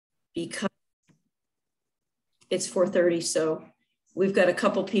because it's 4:30, so we've got a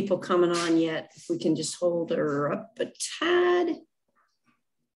couple people coming on yet. If we can just hold her up a tad,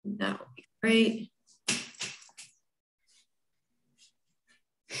 that would be great.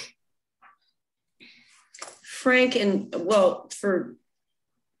 Frank, and well,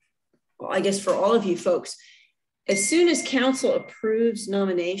 I guess for all of you folks, as soon as council approves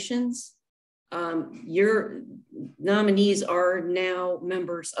nominations, your nominees are now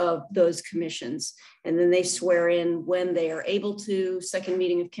members of those commissions, and then they swear in when they are able to, second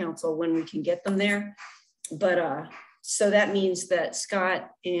meeting of council, when we can get them there. But so that means that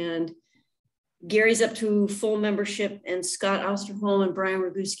Scott and Gary's up to full membership, and Scott Osterholm and Brian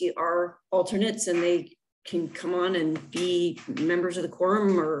Roguski are alternates, and they can come on and be members of the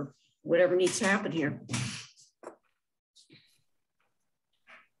quorum or whatever needs to happen here.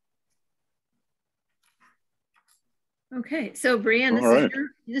 Okay, so Brianne,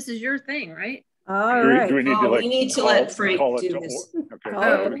 this is your thing, right? All right. Do we need to we need to let Frank do this. Okay.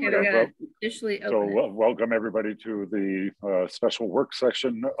 Okay, we gotta officially open it. Welcome everybody to the special work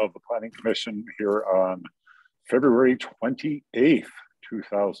session of the Planning Commission here on February 28th,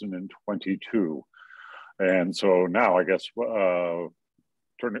 2022. And so now I guess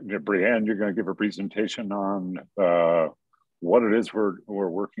turn it to Brianne, you're going to give a presentation on what it is we're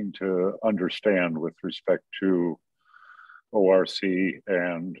working to understand with respect to ORC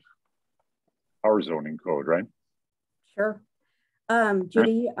and our zoning code, right? Sure.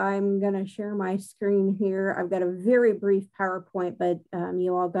 Judy, I'm going to share my screen here. I've got a very brief PowerPoint, but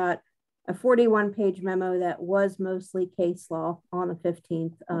you all got a 41-page memo that was mostly case law on the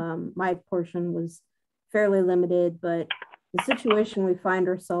 15th. My portion was fairly limited, but the situation we find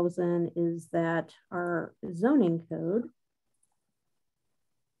ourselves in is that our zoning code,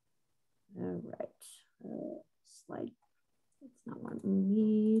 all right, slide, it's not wanting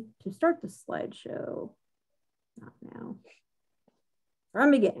me to start the slideshow, not now,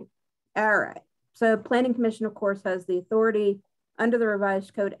 from beginning. All right, so Planning Commission, of course, has the authority under the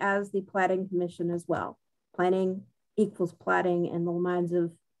revised code as the Platting Commission as well. Planning equals platting in the minds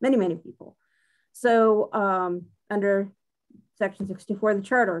of many, many people. So under Section 64 of the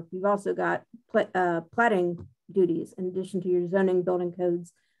Charter, you've also got platting duties in addition to your zoning, building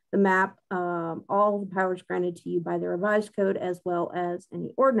codes, the map, all the powers granted to you by the revised code, as well as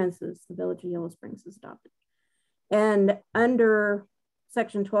any ordinances the Village of Yellow Springs has adopted. And under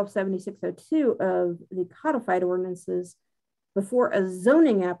Section 127602 of the codified ordinances, before a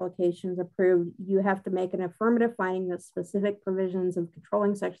zoning application is approved, you have to make an affirmative finding that specific provisions of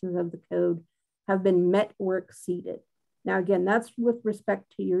controlling sections of the code have been met or exceeded. Now, again, that's with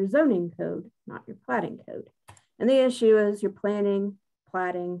respect to your zoning code, not your platting code. And the issue is your platting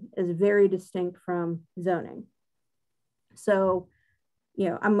is very distinct from zoning. So, you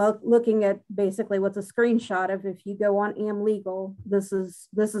know, I'm looking at basically what's a screenshot of, if you go on AmLegal, this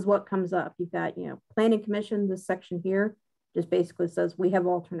is what comes up. You've got, you know, Planning Commission, this section here just basically says we have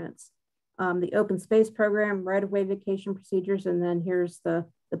alternates. The open space program, right-of-way vacation procedures, and then here's the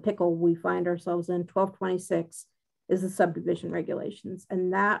pickle we find ourselves in, 1226 is the subdivision regulations.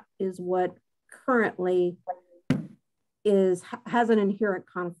 And that is what currently has an inherent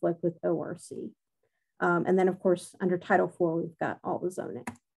conflict with ORC. And then of course, under Title IV, we've got all the zoning.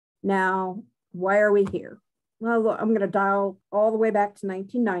 Now, why are we here? Well, look, I'm gonna dial all the way back to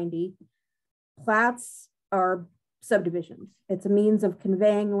 1990. Plats are subdivisions. It's a means of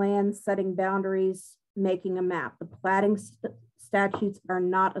conveying land, setting boundaries, making a map. The platting statutes are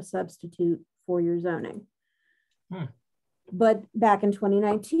not a substitute for your zoning. But back in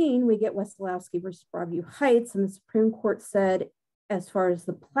 2019, we get Wesolowski versus Broadview Heights, and the Supreme Court said, as far as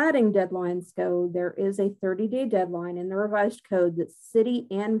the platting deadlines go, there is a 30-day deadline in the revised code that city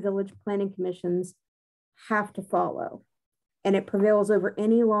and village planning commissions have to follow. And it prevails over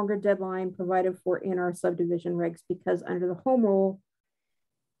any longer deadline provided for in our subdivision regs, because under the home rule,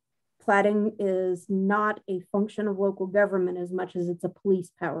 platting is not a function of local government as much as it's a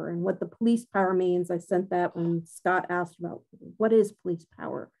police power. And what the police power means, I sent that when Scott asked about what is police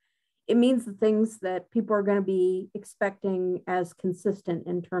power. It means the things that people are going to be expecting as consistent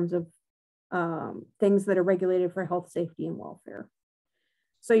in terms of things that are regulated for health, safety, and welfare.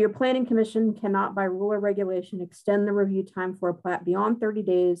 So your planning commission cannot, by rule or regulation, extend the review time for a plat beyond 30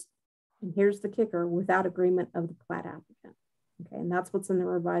 days. And here's the kicker: without agreement of the plat applicant. Okay, and that's what's in the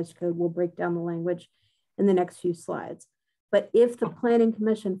revised code. We'll break down the language in the next few slides. But if the planning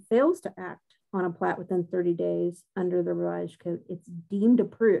commission fails to act on a plat within 30 days under the revised code, it's deemed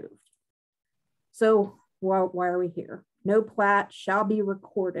approved. So why are we here? No plat shall be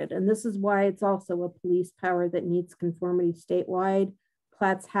recorded. And this is why it's also a police power that needs conformity statewide.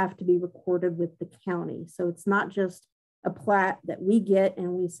 plats have to be recorded with the county. So it's not just a plat that we get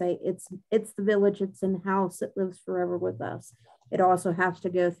and we say it's the village, it's in house, it lives forever with us. It also has to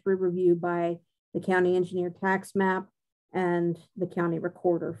go through review by the county engineer tax map and the county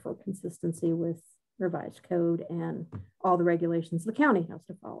recorder for consistency with revised code and all the regulations the county has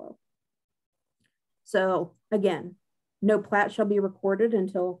to follow. So again, no plat shall be recorded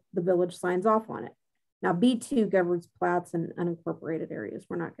until the village signs off on it. Now, B2 governs plats in unincorporated areas.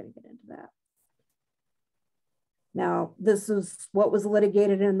 We're not going to get into that. Now, this is what was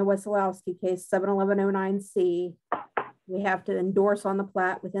litigated in the Wesolowski case, 71109C. We have to endorse on the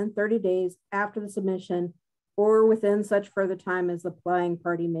plat within 30 days after the submission or within such further time as the applying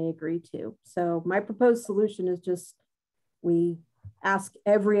party may agree to. So my proposed solution is just we ask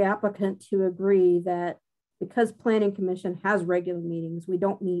every applicant to agree that because Planning Commission has regular meetings, we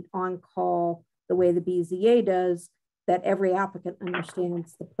don't meet on call the way the BZA does, that every applicant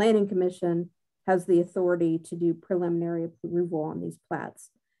understands the Planning Commission has the authority to do preliminary approval on these plats.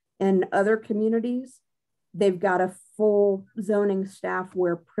 In other communities, they've got a full zoning staff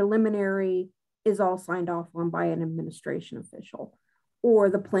where preliminary is all signed off on by an administration official, or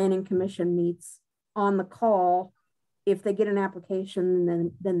the Planning Commission meets on the call. If they get an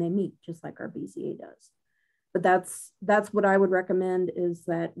application, then they meet, just like our BZA does. But that's what I would recommend, is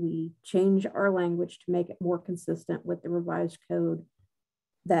that we change our language to make it more consistent with the revised code,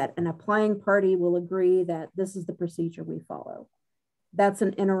 that an applying party will agree that this is the procedure we follow. That's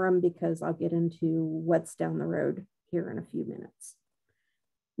an interim, because I'll get into what's down the road here in a few minutes.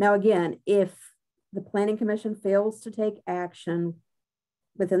 Now, again, if the Planning Commission fails to take action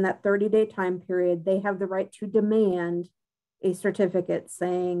within that 30-day time period, they have the right to demand a certificate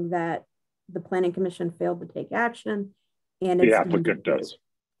saying that the Planning Commission failed to take action, and the applicant does.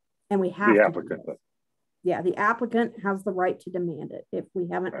 And we have the applicant does. Yeah, the applicant has the right to demand it if we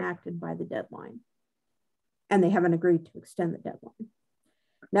haven't acted by the deadline, and they haven't agreed to extend the deadline.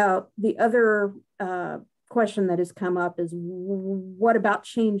 Now, the other question that has come up is, what about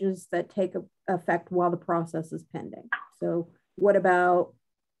changes that take effect while the process is pending? So what about,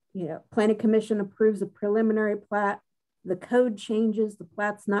 Planning Commission approves a preliminary plat, the code changes, the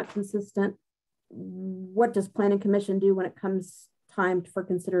plat's not consistent. What does Planning Commission do when it comes time for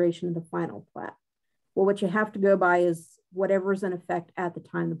consideration of the final plat? Well, what you have to go by is whatever's in effect at the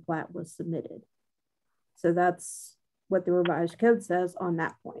time the plat was submitted. So that's what the revised code says on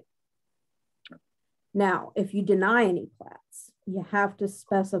that point. Now, if you deny any plats, you have to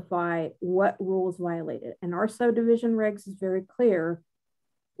specify what rules violated. And our subdivision regs is very clear.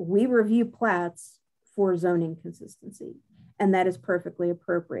 We review plats for zoning consistency, and that is perfectly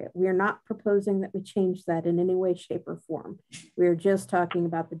appropriate. We are not proposing that we change that in any way, shape, or form. We're just talking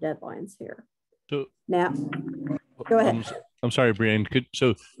about the deadlines here. So now, go ahead. I'm sorry, Brianne.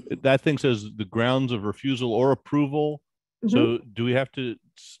 So that thing says the grounds of refusal or approval. Mm-hmm. So do we have to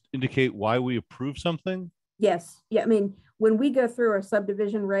indicate why we approve something? Yes. Yeah. I mean, when we go through our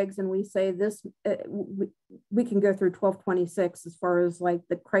subdivision regs and we say this, we can go through 1226 as far as like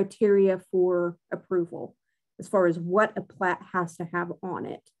the criteria for approval, as far as what a plat has to have on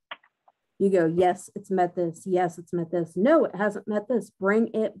it. You go, yes, it's met this. Yes, it's met this. No, it hasn't met this.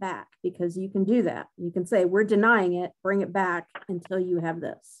 Bring it back, because you can do that. You can say, we're denying it. Bring it back until you have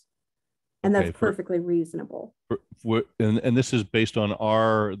this. And that's perfectly reasonable. And this is based on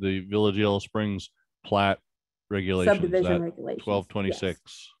the Village of Yellow Springs plat regulations. Subdivision regulations.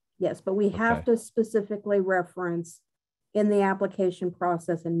 1226. Yes, but we have to specifically reference in the application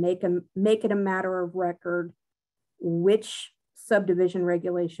process and make it a matter of record which subdivision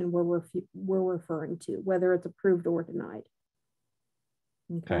regulation we're referring to, whether it's approved or denied.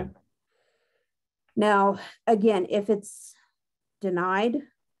 Okay. Now, again, if it's denied,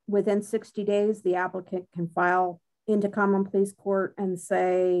 within 60 days, the applicant can file into Common Pleas Court and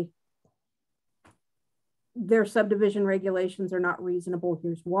say their subdivision regulations are not reasonable.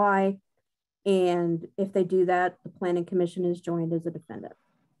 Here's why. And if they do that, the Planning Commission is joined as a defendant.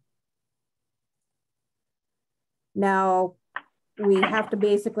 Now, we have to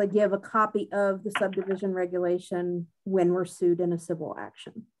basically give a copy of the subdivision regulation when we're sued in a civil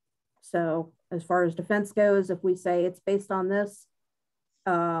action. So as far as defense goes, if we say it's based on this,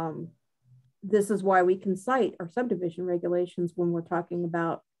 this is why we can cite our subdivision regulations when we're talking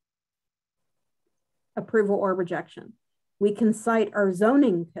about approval or rejection. We can cite our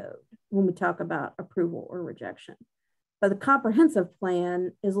zoning code when we talk about approval or rejection. But the comprehensive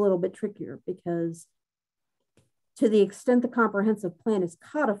plan is a little bit trickier, because to the extent the comprehensive plan is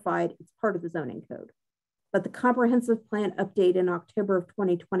codified, it's part of the zoning code. But the comprehensive plan update in October of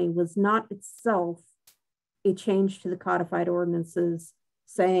 2020 was not itself a change to the codified ordinances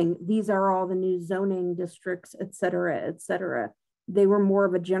saying these are all the new zoning districts, et cetera, et cetera. They were more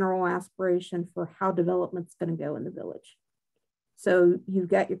of a general aspiration for how development's going to go in the village. So you've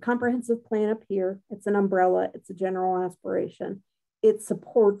got your comprehensive plan up here. It's an umbrella. It's a general aspiration. It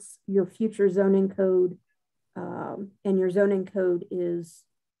supports your future zoning code. And your zoning code is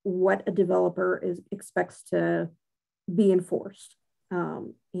what a developer expects to be enforced.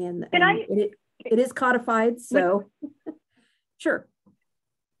 It is codified. So sure.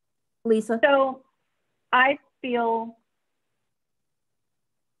 Lisa. So I feel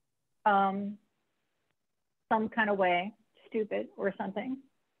some kind of way, stupid or something.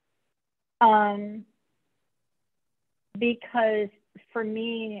 Because for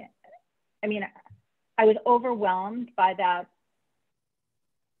me, I mean, I was overwhelmed by that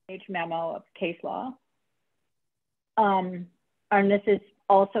page memo of case law. And this is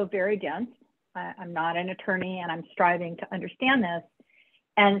also very dense. I'm not an attorney and I'm striving to understand this.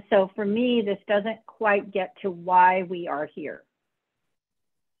 And so for me, this doesn't quite get to why we are here.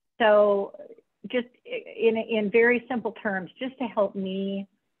 So just in very simple terms, just to help me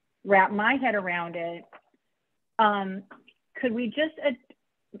wrap my head around it, could we just,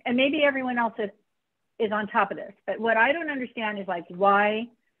 and maybe everyone else is on top of this, but what I don't understand is like, why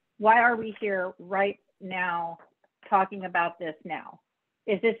are we here right now talking about this now?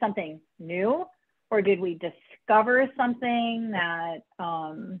 Is this something new? Or did we discover something that,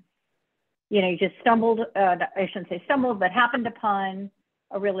 you just stumbled, I shouldn't say stumbled, but happened upon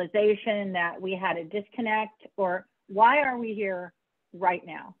a realization that we had a disconnect? Or why are we here right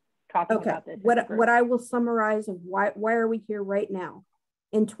now talking about this? What I will summarize of why are we here right now?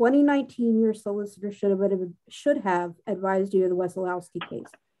 In 2019, your solicitor should have advised you of the Wesolowski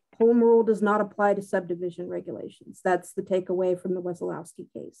case. Home rule does not apply to subdivision regulations. That's the takeaway from the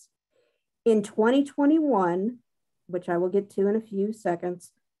Wesolowski case. In 2021, which I will get to in a few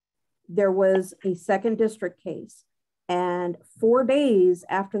seconds, there was a second district case. And 4 days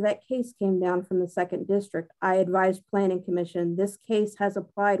after that case came down from the second district, I advised Planning Commission, this case has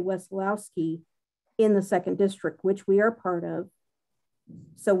applied Wesolowski in the second district, which we are part of.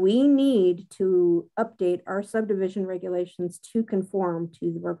 So we need to update our subdivision regulations to conform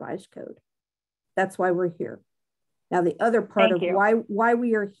to the revised code. That's why we're here. Now, the other part of why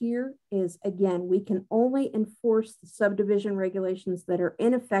we are here is, again, we can only enforce the subdivision regulations that are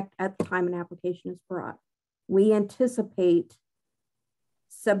in effect at the time an application is brought. We anticipate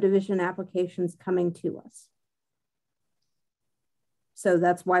subdivision applications coming to us. So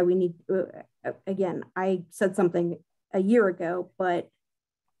that's why we need, again, I said something a year ago, but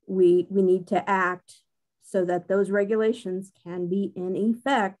we need to act so that those regulations can be in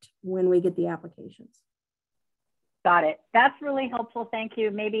effect when we get the applications. Got it. That's really helpful. Thank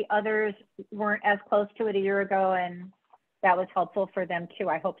you. Maybe others weren't as close to it a year ago and that was helpful for them too.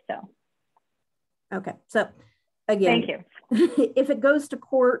 I hope so. Okay. So again, thank you. If it goes to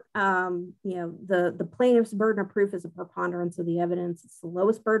court, the plaintiff's burden of proof is a preponderance of the evidence. It's the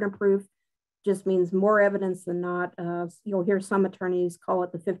lowest burden of proof, just means more evidence than not. You'll hear some attorneys call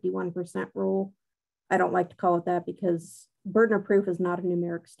it the 51% rule. I don't like to call it that because burden of proof is not a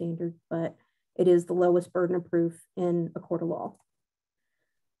numeric standard, but it is the lowest burden of proof in a court of law.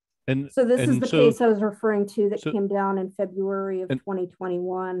 So this is the case I was referring to that came down in February of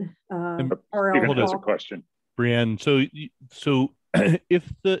 2021. Stephen has a question. Brianne, so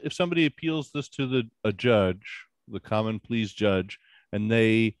if somebody appeals this to a judge, the common pleas judge, and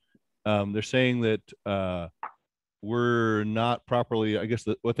they're saying that we're not properly, I guess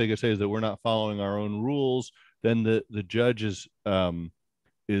what they could say is that we're not following our own rules, then the judge is going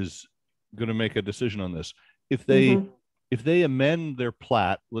to make a decision on this. If they amend their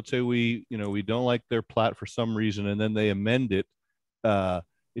plat, let's say we don't like their plat for some reason, and then they amend it,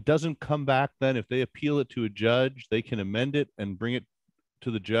 it doesn't come back then. If they appeal it to a judge, they can amend it and bring it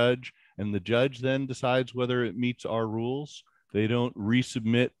to the judge, and the judge then decides whether it meets our rules. They don't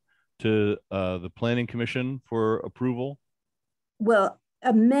resubmit to the Planning Commission for approval. Well,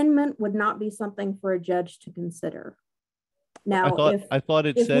 amendment would not be something for a judge to consider. Now, I thought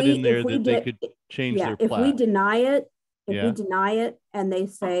it said in there that they could change their plat. If we deny it and they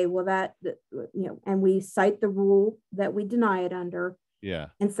say, well, and we cite the rule that we deny it under,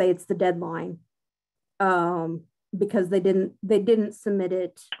 and say it's the deadline, because they didn't submit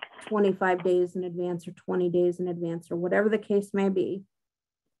it 25 days in advance or 20 days in advance or whatever the case may be,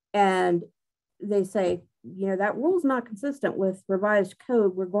 and they say, that rule is not consistent with revised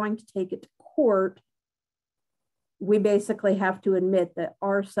code, we're going to take it to court. We basically have to admit that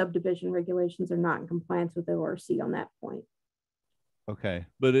our subdivision regulations are not in compliance with ORC on that point. Okay,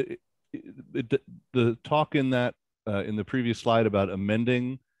 but the talk in that in the previous slide about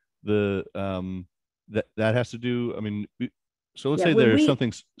amending the that has to do. I mean, so let's say there's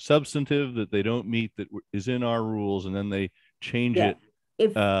something substantive that they don't meet that is in our rules, and then they change it.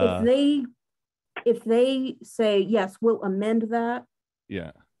 If they say yes, we'll amend that.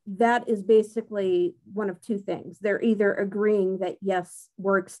 Yeah. That is basically one of two things. They're either agreeing that yes,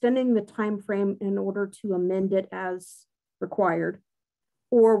 we're extending the time frame in order to amend it as required,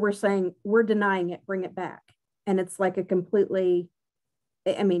 or we're saying we're denying it, bring it back. And it's like a completely,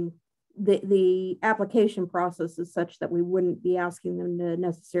 I mean, the application process is such that we wouldn't be asking them to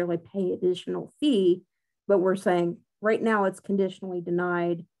necessarily pay additional fee, but we're saying right now it's conditionally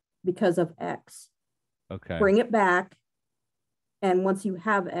denied because of X. Okay. Bring it back. And once you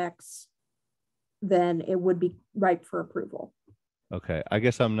have X, then it would be ripe for approval. Okay. I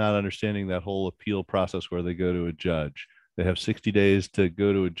guess I'm not understanding that whole appeal process where they go to a judge. They have 60 days to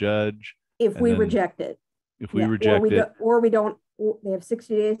go to a judge. If we reject it. If we reject it. Or we don't, they have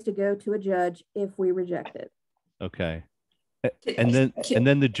 60 days to go to a judge if we reject it. Okay. And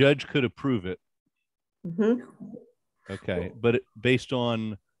then the judge could approve it. Mm-hmm. Okay. But based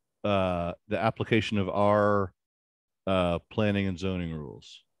on the application of our planning and zoning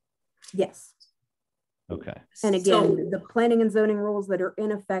rules. Yes. Okay. And again, the planning and zoning rules that are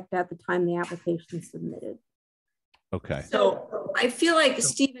in effect at the time the application is submitted. Okay. So I feel like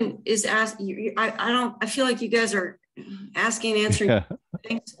Stephen is asking. I feel like you guys are asking and answering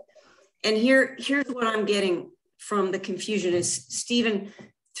things. And here's what I'm getting from the confusion is, Stephen,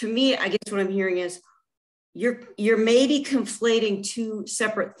 to me, I guess what I'm hearing is you're maybe conflating two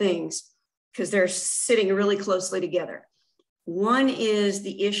separate things because they're sitting really closely together. One is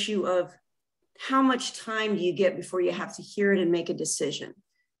the issue of how much time do you get before you have to hear it and make a decision?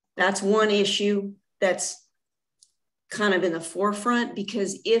 That's one issue that's kind of in the forefront,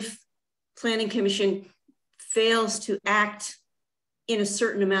 because if Planning Commission fails to act in a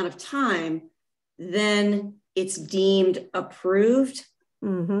certain amount of time, then it's deemed approved.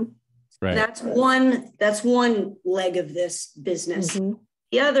 Mm-hmm. Right. That's one leg of this business. Mm-hmm.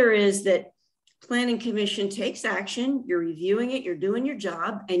 The other is that Planning Commission takes action, you're reviewing it, you're doing your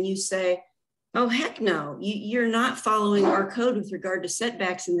job, and you say, oh, heck no, you're not following our code with regard to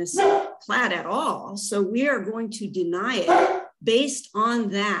setbacks in this plat at all. So we are going to deny it based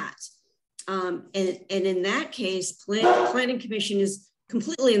on that. And in that case, Planning Commission is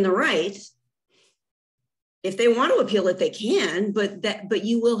completely in the right. If they want to appeal it, they can, but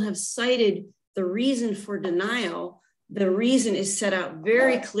you will have cited the reason for denial. The reason is set out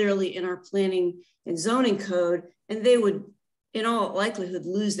very clearly in our planning and zoning code, and they would, in all likelihood,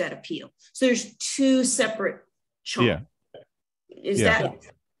 lose that appeal. So there's two separate chunks. Yeah.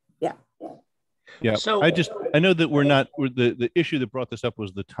 Yeah. So I know that we're not, the issue that brought this up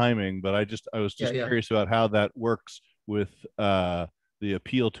was the timing, but I was just curious about how that works with the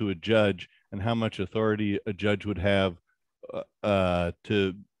appeal to a judge and how much authority a judge would have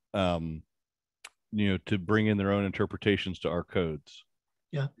to bring in their own interpretations to our codes.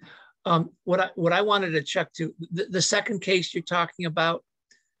 Yeah. What I wanted to check too, the second case you're talking about,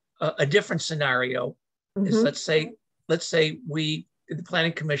 a different scenario is let's say the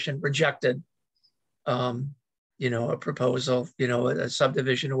Planning Commission rejected, a proposal, a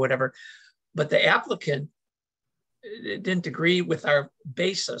subdivision or whatever, but the applicant didn't agree with our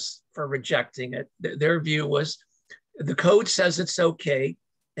basis for rejecting it. Their view was the code says it's okay,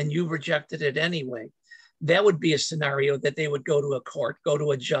 and you rejected it anyway. That would be a scenario that they would go to a court, go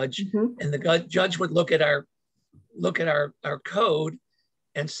to a judge, and the judge would look at our code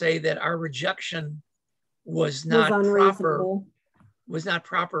and say that our rejection was not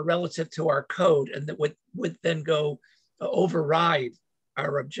proper relative to our code, and that would then go override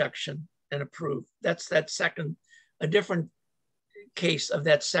our objection and approve. That's a different case of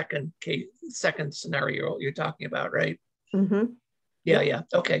that second scenario you're talking about, right? Mm-hmm. Yeah.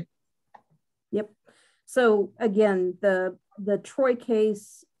 Okay. Yep. So again, the Troy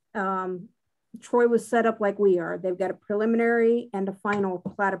case, Troy was set up like we are. They've got a preliminary and a final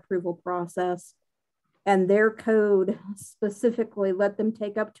plat approval process, and their code specifically let them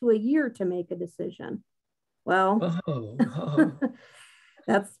take up to a year to make a decision. Well,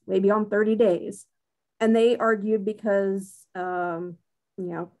 that's maybe on 30 days. And they argued because,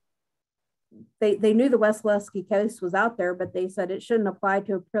 they knew the West Lusky case was out there, but they said it shouldn't apply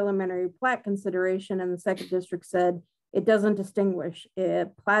to a preliminary plat consideration. And the second district said it doesn't distinguish.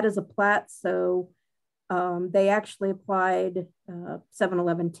 Plat is a plat. So they actually applied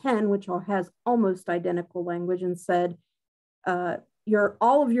 71110, which has almost identical language, and said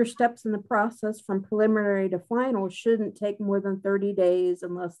all of your steps in the process from preliminary to final shouldn't take more than 30 days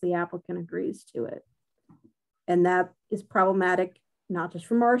unless the applicant agrees to it. And that is problematic, not just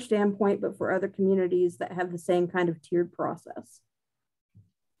from our standpoint, but for other communities that have the same kind of tiered process.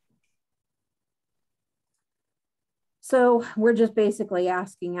 So we're just basically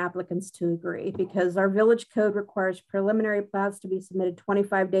asking applicants to agree, because our village code requires preliminary plats to be submitted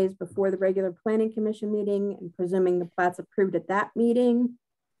 25 days before the regular planning commission meeting, and presuming the plats approved at that meeting.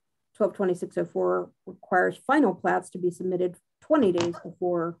 122604 requires final plats to be submitted 20 days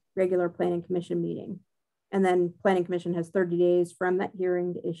before regular planning commission meeting. And then planning commission has 30 days from that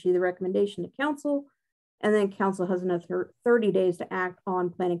hearing to issue the recommendation to council. And then council has another 30 days to act on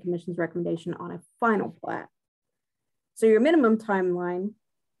planning commission's recommendation on a final plat. So your minimum timeline,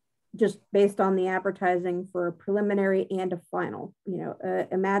 just based on the advertising for a preliminary and a final,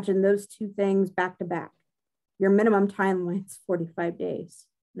 imagine those two things back to back. Your minimum timeline is 45 days,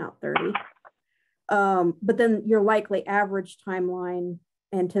 not 30. But then your likely average timeline,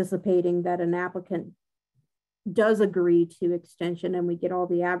 anticipating that an applicant does agree to extension and we get all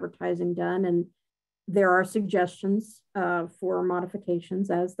the advertising done, and there are suggestions for modifications,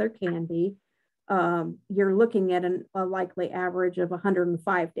 as there can be. You're looking at a likely average of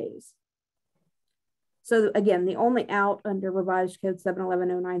 105 days. So again, the only out under revised code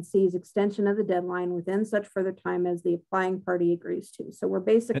 71109C is extension of the deadline within such further time as the applying party agrees to. So we're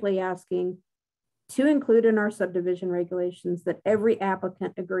basically asking to include in our subdivision regulations that every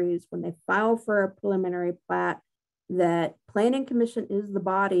applicant agrees when they file for a preliminary plat that planning commission is the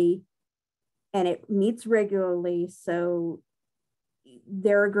body and it meets regularly. So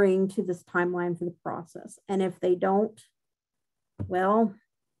they're agreeing to this timeline for the process. And if they don't, well,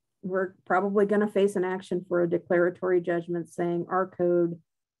 we're probably going to face an action for a declaratory judgment saying our code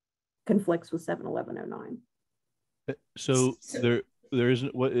conflicts with 71109. So there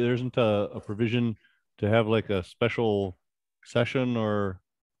isn't a provision to have like a special session, or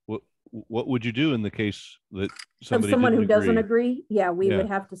what would you do in the case that someone who doesn't agree? Yeah, we would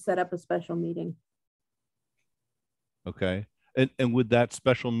have to set up a special meeting. Okay. And would that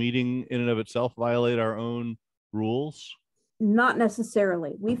special meeting in and of itself violate our own rules? Not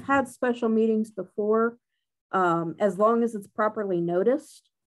necessarily. We've had special meetings before, as long as it's properly noticed.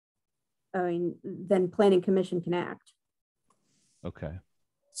 I mean, then planning commission can act. Okay.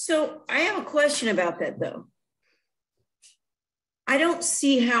 So I have a question about that, though. I don't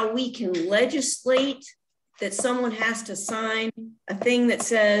see how we can legislate that someone has to sign a thing that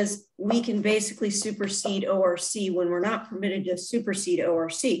says we can basically supersede ORC when we're not permitted to supersede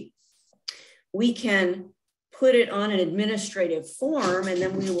ORC. We can put it on an administrative form and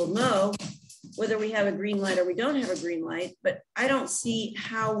then we will know whether we have a green light or we don't have a green light, but I don't see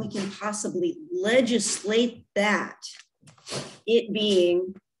how we can possibly legislate that, it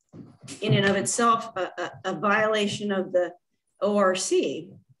being in and of itself a violation of the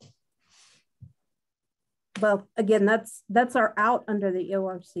ORC. Well, again, that's our out under the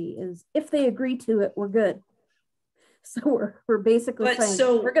ORC, is if they agree to it, we're good. So we're basically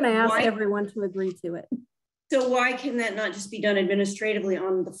saying we're going to ask everyone to agree to it. So why can that not just be done administratively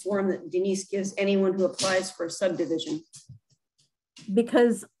on the form that Denise gives anyone who applies for a subdivision?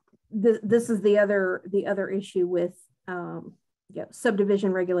 Because this is the other issue with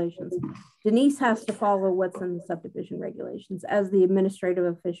subdivision regulations. Denise has to follow what's in the subdivision regulations. As the administrative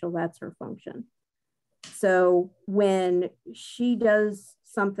official, that's her function. So when she does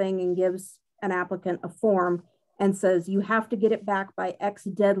something and gives an applicant a form and says, you have to get it back by X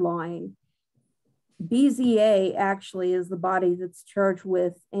deadline, BZA actually is the body that's charged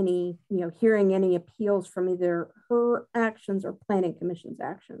with any, hearing any appeals from either her actions or planning commission's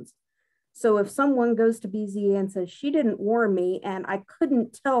actions. So if someone goes to BZA and says, she didn't warn me and I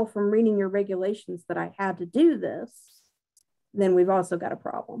couldn't tell from reading your regulations that I had to do this, then we've also got a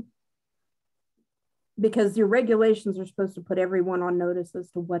problem. Because your regulations are supposed to put everyone on notice as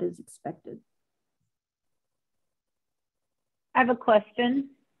to what is expected. I have a question.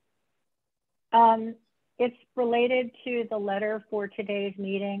 It's related to the letter for today's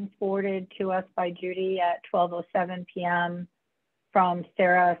meeting forwarded to us by Judy at 12:07 p.m. from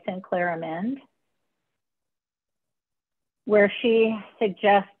Sarah Sinclair Amend, where she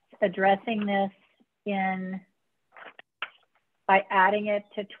suggests addressing this by adding it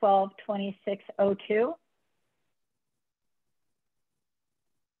to 122602.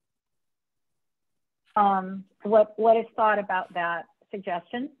 What is thought about that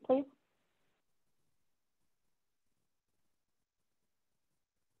suggestion, please?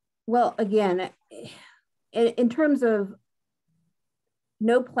 Well, again, in terms of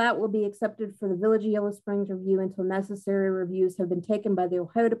no plat will be accepted for the Village of Yellow Springs review until necessary reviews have been taken by the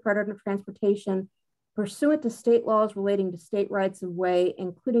Ohio Department of Transportation pursuant to state laws relating to state rights of way,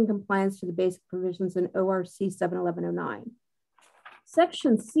 including compliance to the basic provisions in ORC 71109.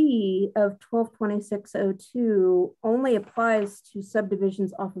 Section C of 122602 only applies to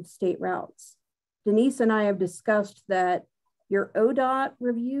subdivisions off of state routes. Denise and I have discussed that your ODOT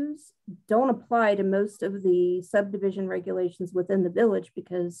reviews don't apply to most of the subdivision regulations within the village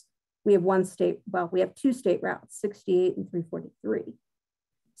because we have we have 2 state routes, 68 and 343.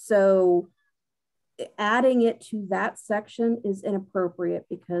 So adding it to that section is inappropriate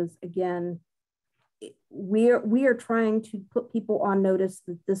because, again, we are trying to put people on notice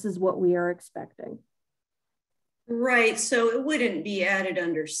that this is what we are expecting. Right, so it wouldn't be added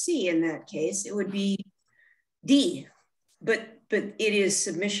under C in that case. It would be D, but it is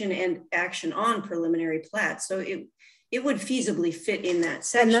submission and action on preliminary plat. So it would feasibly fit in that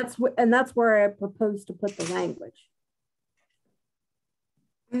section. And that's where I propose to put the language.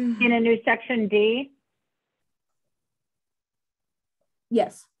 In a new section D?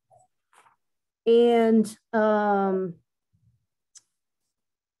 Yes. And I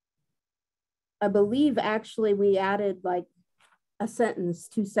believe actually we added like a sentence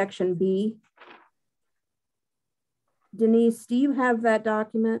to section B. Denise, do you have that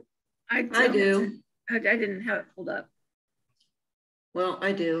document? I do. I didn't have it pulled up. Well,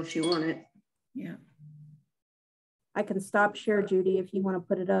 I do if you want it. Yeah. I can stop share, Judy, if you want to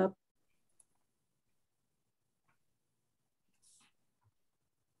put it up.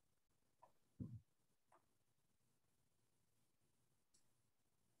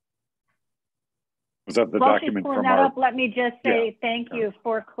 Was that the While document she's pulling from that our, up, let me just say thank you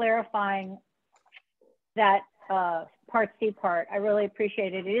for clarifying that part C part. I really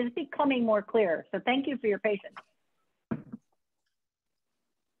appreciate it. It is becoming more clear. So thank you for your patience.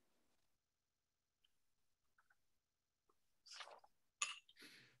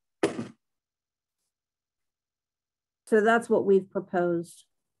 So that's what we've proposed.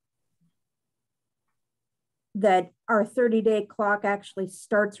 That our 30-day clock actually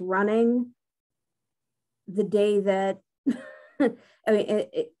starts running the day that, I mean,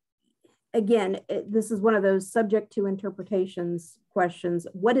 this is one of those subject to interpretations questions.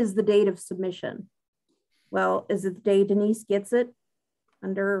 What is the date of submission? Well, is it the day Denise gets it?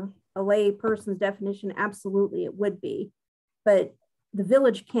 Under a lay person's definition, absolutely it would be. But the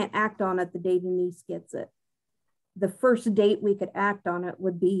village can't act on it the day Denise gets it. The first date we could act on it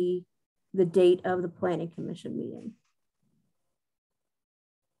would be the date of the planning commission meeting.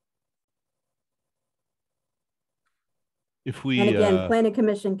 If we, and again, planning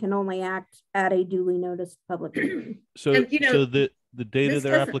commission can only act at a duly noticed public hearing. So, And, you know, so the date of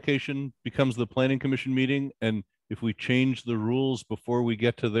their doesn't- application becomes the planning commission meeting. And if we change the rules before we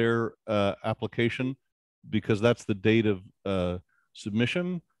get to their application, because that's the date of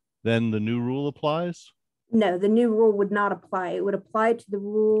submission, then the new rule applies? No, the new rule would not apply. It would apply to the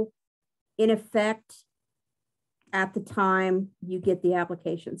rule in effect at the time you get the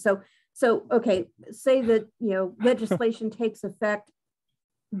application. So okay, say that, you know, legislation takes effect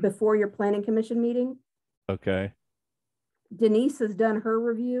before your planning commission meeting. Okay. Denise has done her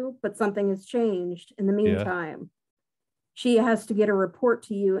review, but something has changed in the meantime. She has to get a report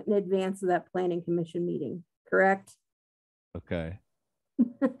to you in advance of that planning commission meeting, correct? Okay.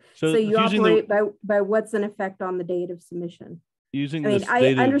 So you operate by what's in effect on the date of submission. Using I mean, this I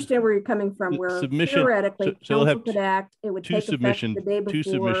date understand where you're coming from, where submission, theoretically so they'll council have could act, it would take effect the day before two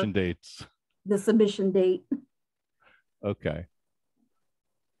submission dates. the submission date. Okay.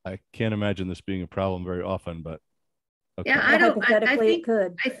 I can't imagine this being a problem very often, but okay. Yeah, I don't. Hypothetically, I think it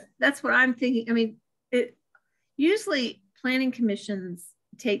could. that's what I'm thinking. I mean, usually planning commissions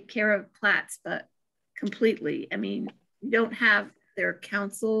take care of plats, but completely. I mean, you don't have their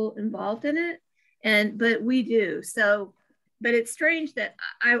council involved in it, but we do. So, but it's strange that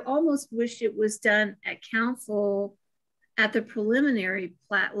I almost wish it was done at council at the preliminary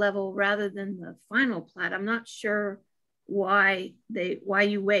plat level rather than the final plat. I'm not sure why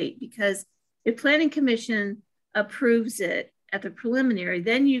you wait, because if planning commission approves it at the preliminary,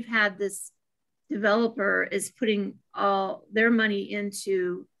 then you've had this developer is putting all their money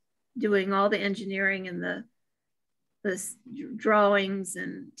into doing all the engineering and the drawings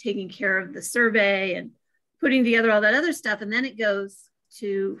and taking care of the survey and putting together all that other stuff. And then it goes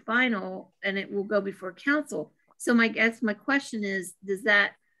to final and it will go before council. So my question is,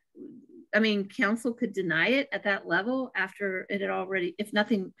 council could deny it at that level after it had already, if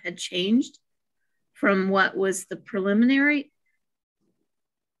nothing had changed from what was the preliminary?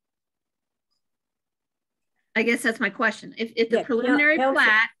 I guess that's my question. If the preliminary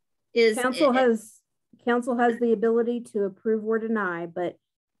plat is council has the ability to approve or deny, but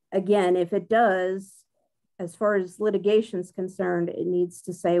again, if it does, as far as litigation is concerned, it needs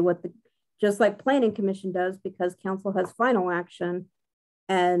to say what the, just like planning commission does, because council has final action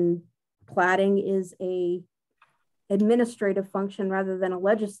and platting is a administrative function rather than a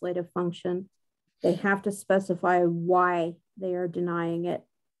legislative function. They have to specify why they are denying it.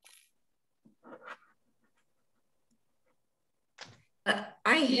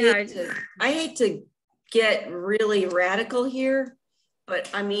 I hate to get really radical here, but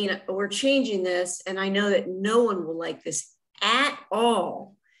I mean, we're changing this, and I know that no one will like this at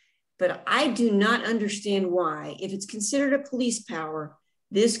all, but I do not understand why, if it's considered a police power,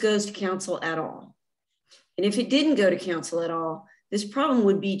 this goes to council at all. And if it didn't go to council at all, this problem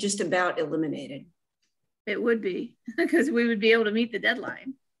would be just about eliminated. It would be, because we would be able to meet the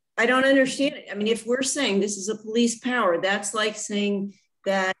deadline. I don't understand it. I mean, if we're saying this is a police power, that's like saying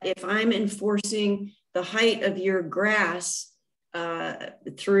that if I'm enforcing the height of your grass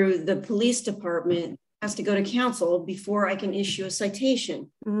through the police department, it has to go to council before I can issue a citation.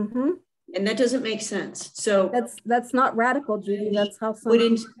 Mm-hmm. And that doesn't make sense. So that's not radical, Judy. That's how some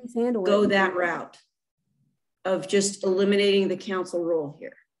wouldn't handle go it. that route of just eliminating the council role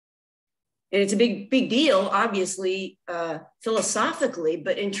here. And it's a big deal, obviously, philosophically,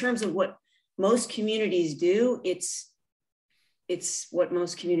 but in terms of what most communities do, it's what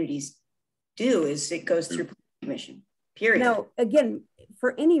most communities do is it goes through commission, period. Now, again,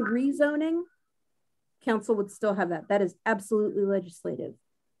 for any rezoning, council would still have that. That is absolutely legislative.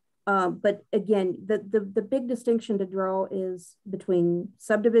 But again, the big distinction to draw is between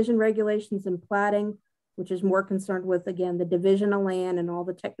subdivision regulations and platting, which is more concerned with, again, the division of land and all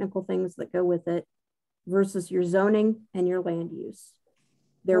the technical things that go with it, versus your zoning and your land use.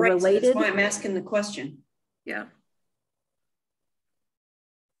 They're right, related. So that's why I'm asking the question. Yeah.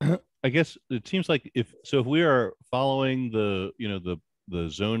 I guess it seems like if we are following the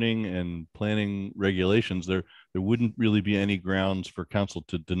zoning and planning regulations, there wouldn't really be any grounds for council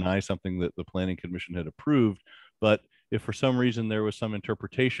to deny something that the planning commission had approved. But if for some reason there was some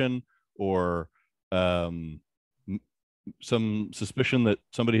interpretation or some suspicion that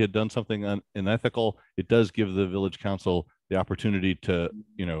somebody had done something unethical, it does give the village council the opportunity to,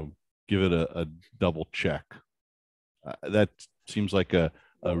 give it a double check. That seems like a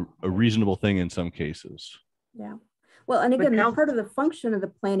reasonable thing in some cases. Yeah. Well, and again, part of the function of the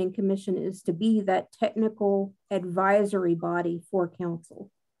planning commission is to be that technical advisory body for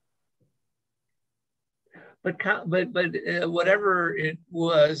council. But whatever it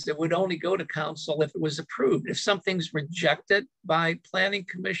was, it would only go to council if it was approved. If something's rejected by planning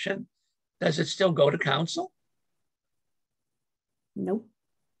commission, does it still go to council? Nope.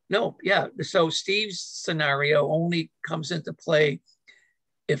 No, yeah. So Steve's scenario only comes into play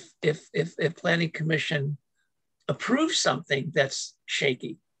if planning commission approves something that's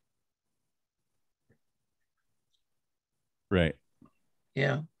shaky. Right.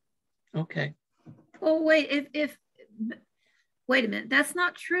 Yeah. Okay. Well, wait, wait a minute, that's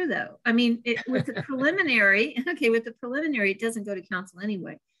not true though. I mean, with the preliminary, okay, with the preliminary, it doesn't go to council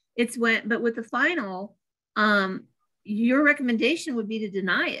anyway. But with the final, your recommendation would be to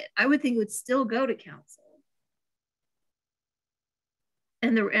deny it. I would think it would still go to council.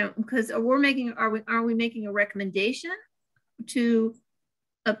 And because are we making a recommendation to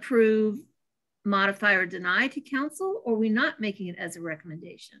approve, modify, or deny to council, or are we not making it as a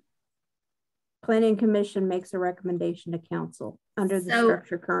recommendation? Planning commission makes a recommendation to council under the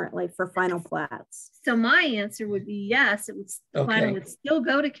structure currently for final plats. So my answer would be yes, it would, final would still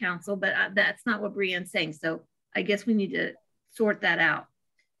go to council, but that's not what Brianne's saying. So I guess we need to sort that out.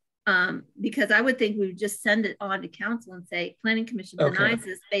 Because I would think we would just send it on to council and say, planning commission denies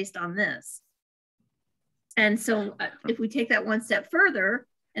this based on this. And so if we take that one step further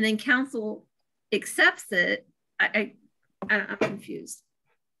and then council accepts it, I'm confused.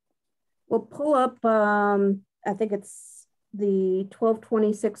 We'll pull up, I think it's the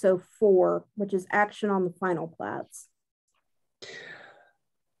 122604, which is action on the final plats.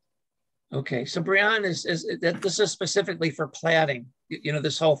 Okay, so Brianne, this is specifically for platting,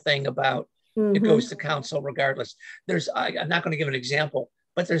 this whole thing about it goes to council regardless. I'm not going to give an example,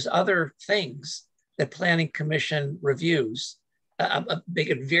 but there's other things that planning commission reviews. Make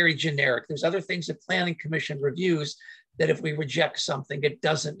it very generic. There's other things that planning commission reviews that if we reject something, it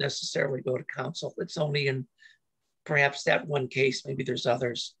doesn't necessarily go to council. It's only in perhaps that one case. Maybe there's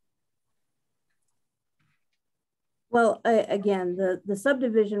others. Well, again, the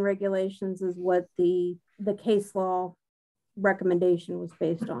subdivision regulations is what the case law recommendation was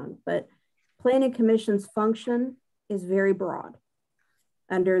based on, but planning commission's function is very broad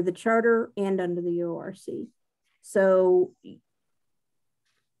under the charter and under the ORC. So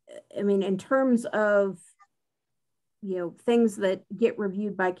I mean, in terms of, things that get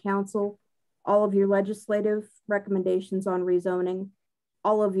reviewed by council, all of your legislative recommendations on rezoning,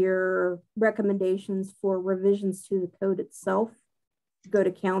 all of your recommendations for revisions to the code itself go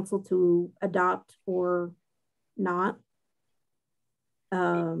to council to adopt or not.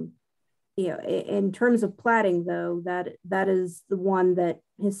 In terms of platting, though, that is the one that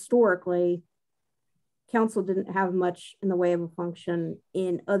historically council didn't have much in the way of a function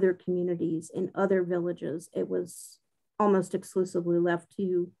in other communities, in other villages. It was almost exclusively left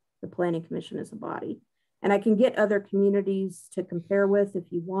to the planning commission as a body. And I can get other communities to compare with if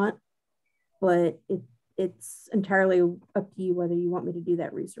you want, but it's entirely up to you whether you want me to do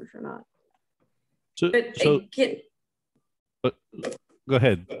that research or not. But go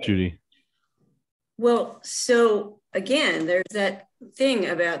ahead, Judy. Well, so again, there's that thing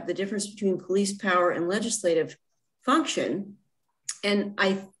about the difference between police power and legislative function. And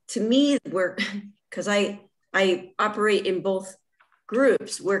to me, because I operate in both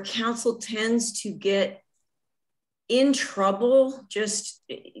groups, where council tends to get in trouble, just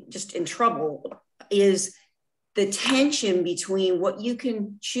in trouble, is the tension between what you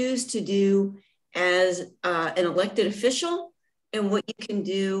can choose to do as an elected official and what you can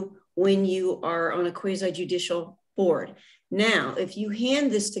do when you are on a quasi-judicial board. Now, if you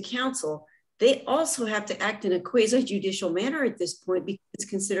hand this to council, they also have to act in a quasi-judicial manner at this point because it's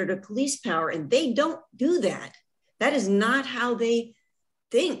considered a police power, and they don't do that. That is not how they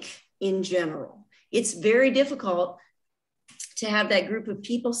think in general. It's very difficult to have that group of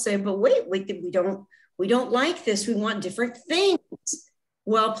people say, but wait, we don't like this. We want different things.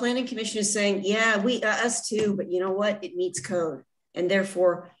 Well, planning commission is saying, yeah, us too, but you know what? It meets code, and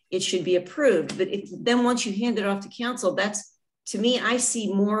therefore it should be approved. But then once you hand it off to council, that's, to me, I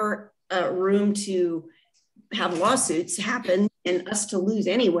see more room to have lawsuits happen and us to lose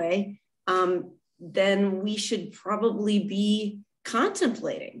anyway, then we should probably be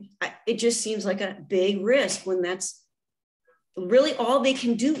contemplating. It just seems like a big risk when that's really all they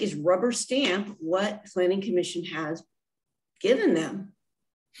can do is rubber stamp what planning commission has given them.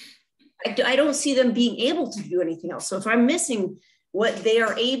 I don't see them being able to do anything else. So if I'm missing what they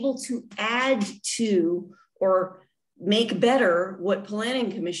are able to add to or make better what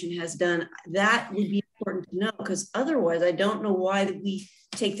planning commission has done, that would be important to know, because otherwise I don't know why we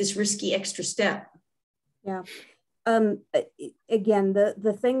take this risky extra step. Yeah. Again,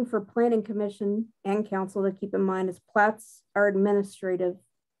 the thing for planning commission and council to keep in mind is plats are administrative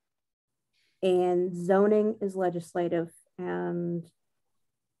and zoning is legislative. And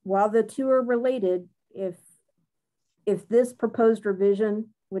while the two are related, if this proposed revision,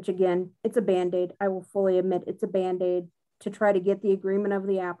 which again, it's a Band-Aid, I will fully admit it's a Band-Aid to try to get the agreement of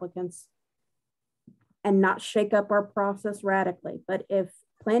the applicants and not shake up our process radically. But if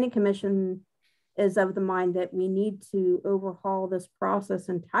planning commission is of the mind that we need to overhaul this process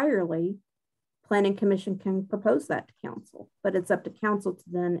entirely, planning commission can propose that to council, but it's up to council to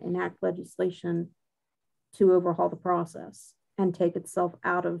then enact legislation to overhaul the process and take itself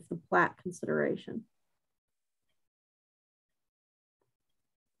out of the plat consideration.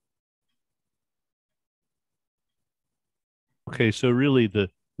 Okay, so really the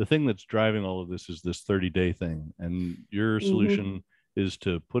thing that's driving all of this is this 30-day thing, and your solution is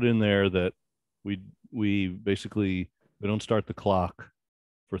to put in there that we basically don't start the clock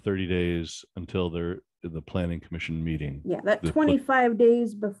for 30 days until the planning commission meeting. Yeah, that 25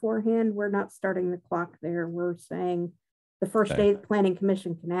 days beforehand, we're not starting the clock there. We're saying the first day the planning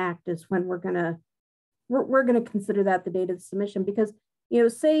commission can act is when we're gonna consider that the date of the submission, because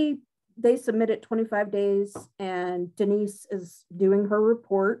say they submit it 25 days and Denise is doing her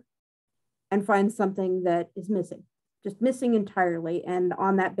report and finds something that is missing, just missing entirely, and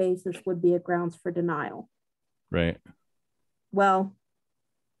on that basis would be a grounds for denial. Right. Well,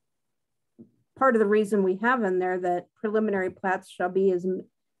 part of the reason we have in there that preliminary plats shall be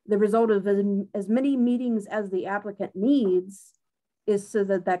the result of as many meetings as the applicant needs is so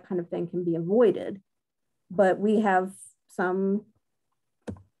that that kind of thing can be avoided. But we have some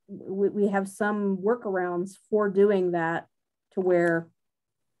workarounds for doing that, to where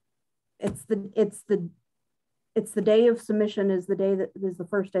it's the day of submission is the day that is the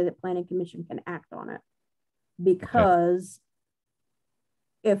first day that planning commission can act on it. Because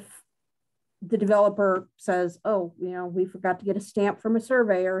if the developer says, oh, we forgot to get a stamp from a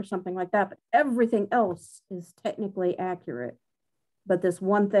surveyor or something like that, but everything else is technically accurate, but this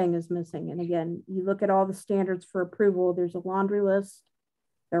one thing is missing. And again, you look at all the standards for approval, there's a laundry list.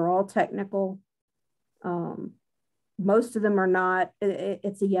 They're all technical. Most of them are not,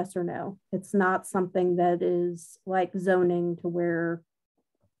 it's a yes or no. It's not something that is like zoning, to where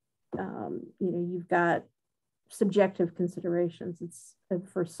You've got subjective considerations. It's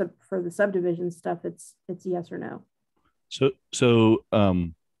for the subdivision stuff, it's yes or no. So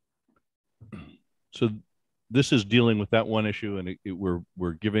this is dealing with that one issue, and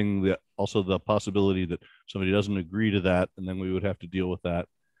we're giving also the possibility that somebody doesn't agree to that, and then we would have to deal with that.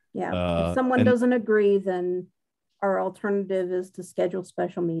 Yeah, if someone doesn't agree, then our alternative is to schedule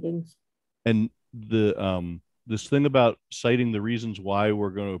special meetings. And this thing about citing the reasons why we're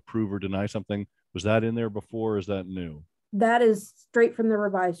going to approve or deny something, was that in there before, or is that new? That is straight from the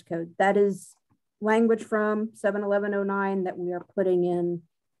revised code. That is language from 7/11/09 that we are putting in.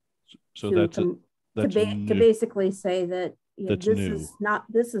 So to basically say that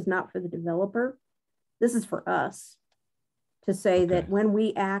this is not for the developer. This is for us to say that when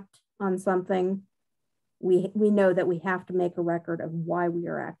we act on something, we know that we have to make a record of why we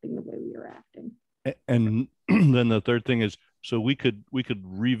are acting the way we are acting. And then the third thing is, so we could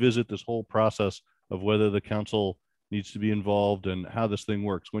revisit this whole process of whether the council needs to be involved and how this thing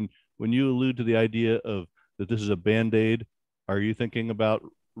works. When you allude to the idea of that this is a Band-Aid, are you thinking about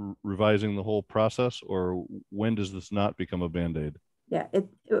revising the whole process, or when does this not become a Band-Aid? Yeah,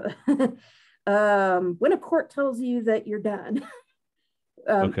 when a court tells you that you're done.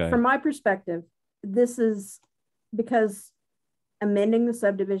 From my perspective, this is because amending the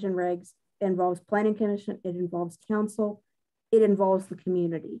subdivision regs involves planning commission, it involves council, it involves the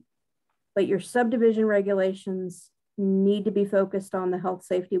community. But your subdivision regulations need to be focused on the health,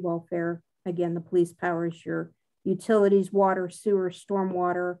 safety, welfare. Again, the police powers, your utilities, water, sewer,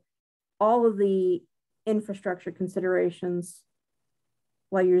 stormwater, all of the infrastructure considerations,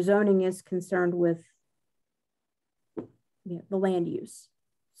 while your zoning is concerned with the land use.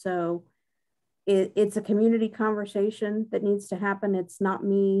 So it's a community conversation that needs to happen. It's not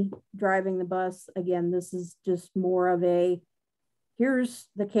me driving the bus. Again, this is just more of here's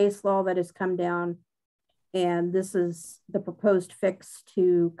the case law that has come down, and this is the proposed fix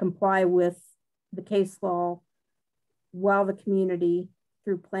to comply with the case law while the community,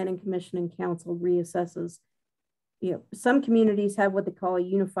 through planning commission and council, reassesses. Some communities have what they call a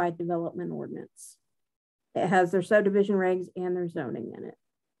unified development ordinance. It has their subdivision regs and their zoning in it.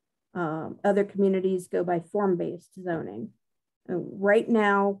 Other communities go by form-based zoning. Right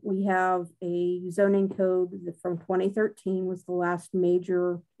now, we have a zoning code that from 2013 was the last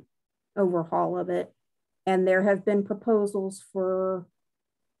major overhaul of it. And there have been proposals for,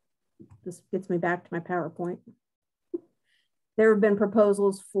 this gets me back to my PowerPoint. There have been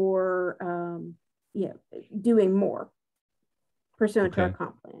proposals for doing more pursuant to our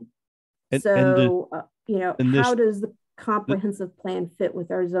comp plan. How does the comprehensive plan fit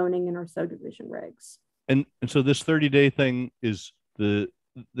with our zoning and our subdivision regs? And so this 30-day thing is they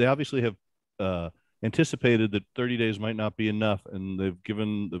obviously have anticipated that 30 days might not be enough, and they've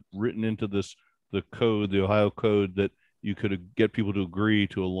written into the code, the Ohio code, that you could get people to agree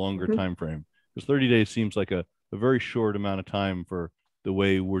to a longer time frame. Because 30 days seems like a very short amount of time for the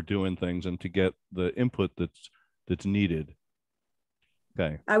way we're doing things and to get the input that's needed.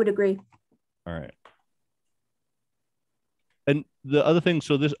 Okay. I would agree. All right. And the other thing,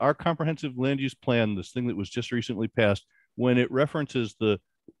 so our comprehensive land use plan, this thing that was just recently passed, when it references the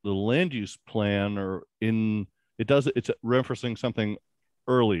land use plan, it's referencing something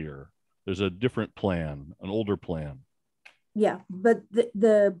earlier. There's a different plan, an older plan. Yeah, but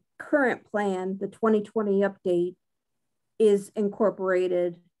the current plan, the 2020 update, is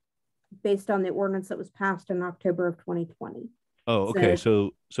incorporated based on the ordinance that was passed in October of 2020. Oh, okay.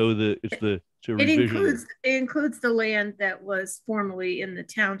 So it includes the land that was formerly in the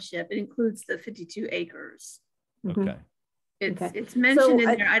township. It includes the 52 acres. Okay. It's mentioned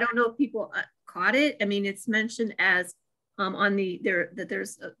in there. I don't know if people caught it. I mean, it's mentioned as that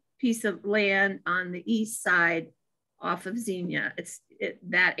there's a piece of land on the east side off of Xenia.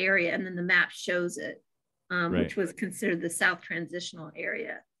 That area, and then the map shows it, which was considered the south transitional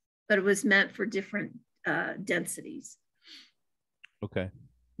area, but it was meant for different densities. Okay.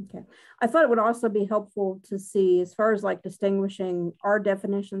 I thought it would also be helpful to see, as far as like distinguishing our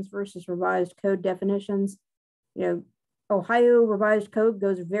definitions versus revised code definitions. Ohio revised code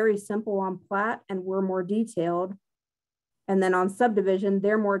goes very simple on plat, and we're more detailed. And then on subdivision,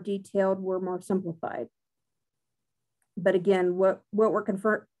 they're more detailed, we're more simplified. But again, what we're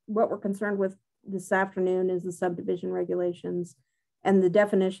concerned with this afternoon is the subdivision regulations, and the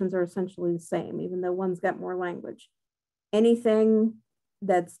definitions are essentially the same, even though one's got more language. Anything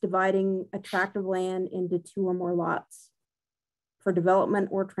that's dividing a tract of land into 2 or more lots for development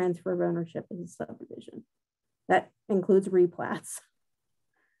or transfer of ownership is a subdivision. That includes replats.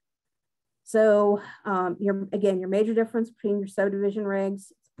 So your major difference between your subdivision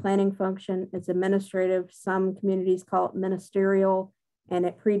regs, planning function. It's administrative. Some communities call it ministerial, and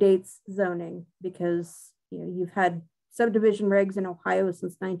it predates zoning because you've had subdivision regs in Ohio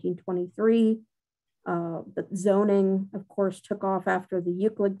since 1923. But zoning, of course, took off after the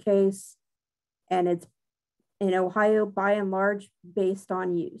Euclid case, and it's in Ohio by and large based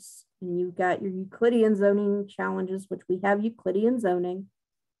on use. And you've got your Euclidean zoning challenges, which we have Euclidean zoning.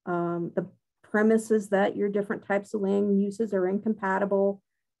 The premise is that your different types of land uses are incompatible,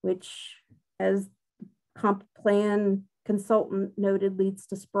 which, as comp plan consultant noted, leads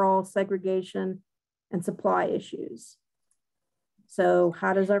to sprawl, segregation, and supply issues. So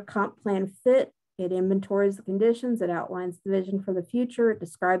how does our comp plan fit? It inventories the conditions, it outlines the vision for the future, it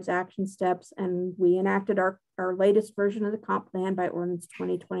describes action steps, and we enacted our latest version of the comp plan by ordinance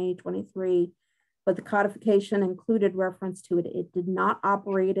 2020-23, but the codification included reference to it. It did not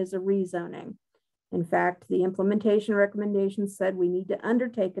operate as a rezoning. In fact, the implementation recommendations said we need to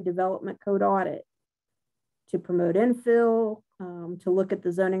undertake a development code audit to promote infill, to look at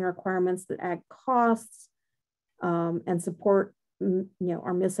the zoning requirements that add costs, and support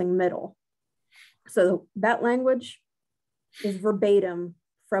our missing middle. So that language is verbatim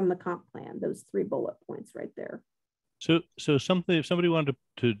from the comp plan, those 3 bullet points right there. So if somebody wanted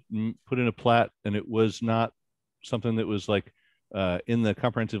to put in a plat and it was not something that was like in the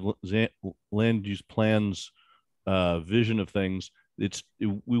comprehensive land use plans vision of things,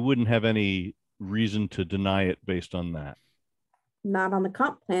 we wouldn't have any reason to deny it based on that. Not on the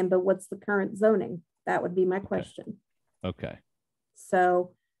comp plan, but what's the current zoning? That would be my question. Okay.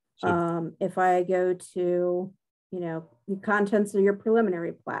 So if I go to, the contents of your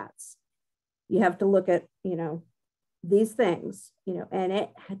preliminary plats, you have to look at, these things, and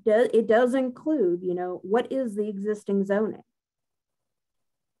it does include, what is the existing zoning?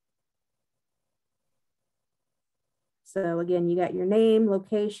 So again, you got your name,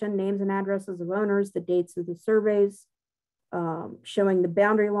 location, names and addresses of owners, the dates of the surveys, showing the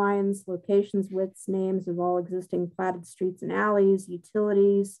boundary lines, locations, widths, names of all existing platted streets and alleys,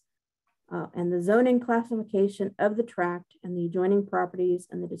 utilities, and the zoning classification of the tract and the adjoining properties,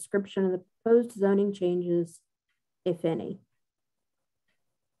 and the description of the proposed zoning changes, if any.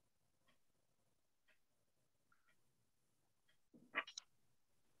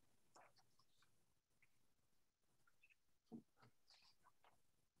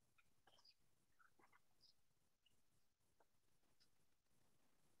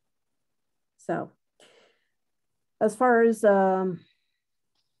 So as far as,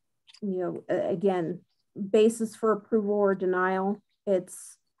 again, basis for approval or denial,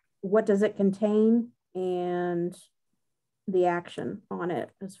 it's what does it contain and the action on it,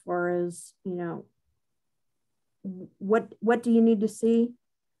 as far as, what do you need to see?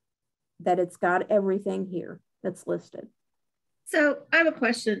 That it's got everything here that's listed. So I have a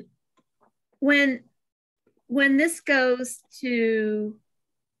question. When this goes to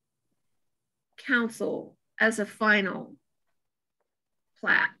council as a final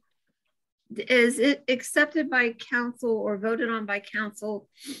plat, is it accepted by council or voted on by council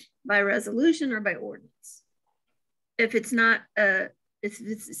by resolution or by ordinance? If it's not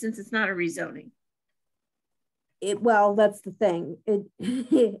since it's not a rezoning. Well, that's the thing.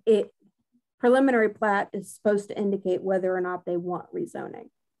 It preliminary plat is supposed to indicate whether or not they want rezoning.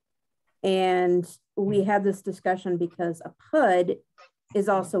 And we had this discussion because a PUD is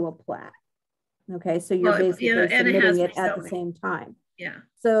also a plat. Okay, so you're basically submitting it at the same time. Yeah.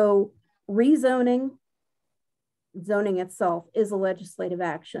 So rezoning, zoning itself is a legislative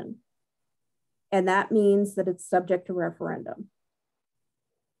action. And that means that it's subject to referendum.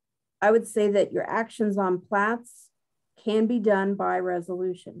 I would say that your actions on plats can be done by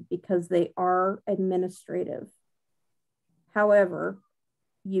resolution because they are administrative. However,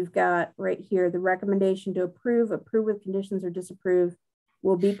 you've got right here, the recommendation to approve with conditions, or disapprove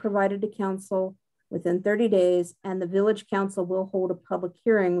will be provided to council within 30 days, and the village council will hold a public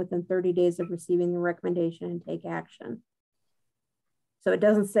hearing within 30 days of receiving the recommendation and take action. So it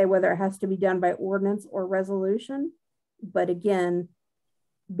doesn't say whether it has to be done by ordinance or resolution, but again,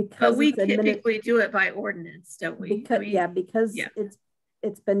 because we typically do it by ordinance, don't we? Because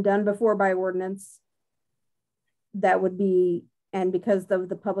it's been done before by ordinance, that would be, and because of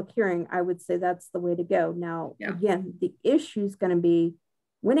the public hearing, I would say that's the way to go. Now, again, the issue is going to be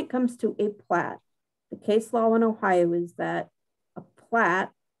when it comes to a plat, the case law in Ohio is that a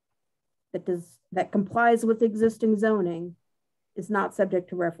plat that complies with existing zoning is not subject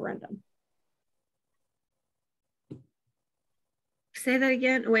to referendum. Say that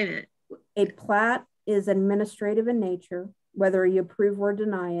again. Wait a minute. A plat is administrative in nature, whether you approve or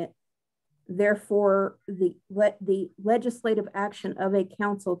deny it. Therefore, the legislative action of a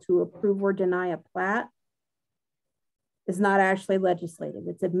council to approve or deny a plat is not actually legislative.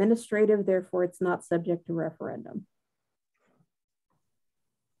 It's administrative, therefore it's not subject to referendum.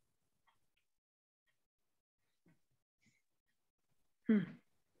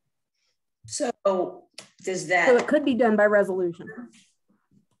 So does that? So it could be done by resolution.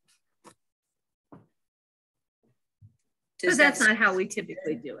 But that's not how we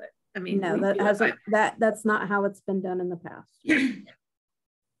typically do it. I mean, no, that's not how it's been done in the past.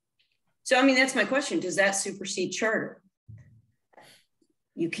 So, I mean, that's my question. Does that supersede charter?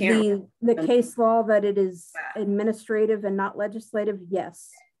 You can't. The case law that it is administrative and not legislative, yes.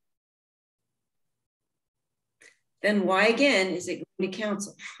 Then why again is it going to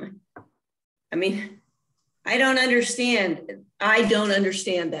council? I mean, I don't understand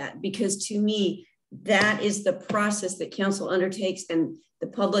that, because to me, that is the process that council undertakes, and the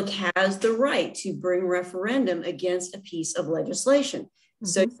public has the right to bring referendum against a piece of legislation. Mm-hmm.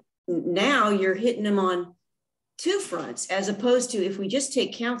 So now you're hitting them on two fronts, as opposed to if we just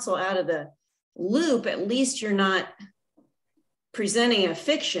take council out of the loop, at least you're not presenting a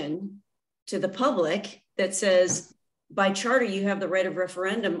fiction to the public that says, by charter, you have the right of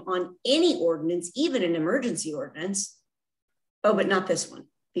referendum on any ordinance, even an emergency ordinance. Oh, but not this one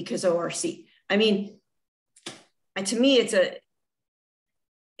because ORC. I mean, to me, it's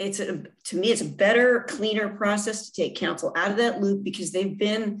a better, cleaner process to take council out of that loop, because they've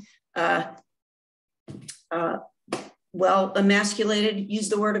been well emasculated. Use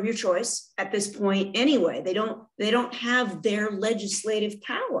the word of your choice at this point. Anyway, they don't have their legislative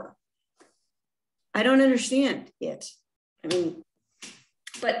power. I don't understand it. I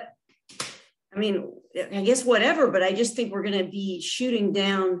guess whatever, but I just think we're going to be shooting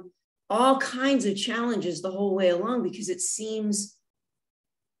down all kinds of challenges the whole way along, because it seems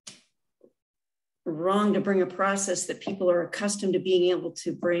wrong to bring a process that people are accustomed to being able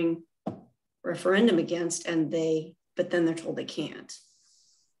to bring referendum against, but then they're told they can't.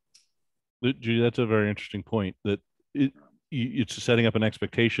 Judy, that's a very interesting point, that it's setting up an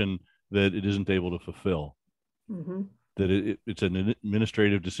expectation that it isn't able to fulfill. Mm-hmm. That it's an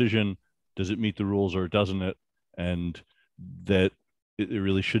administrative decision. Does it meet the rules or doesn't it? And that it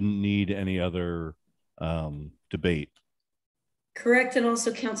really shouldn't need any other debate. Correct. And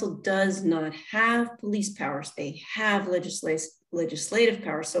also council does not have police powers. They have legislative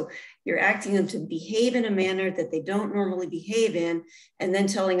powers. So you're asking them to behave in a manner that they don't normally behave in, and then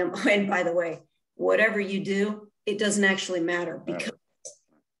telling them, oh, and by the way, whatever you do, it doesn't actually matter, because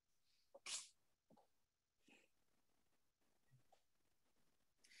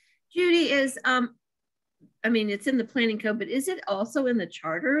Judy, is I mean, it's in the planning code, but is it also in the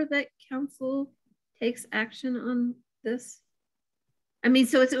charter that council takes action on this? I mean,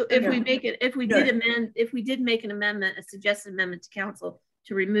 so it's, if we did make an amendment, a suggested amendment to council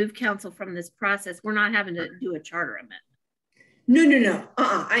to remove council from this process, we're not having to do a charter amendment. No.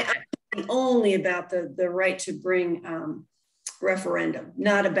 I'm only about the right to bring referendum,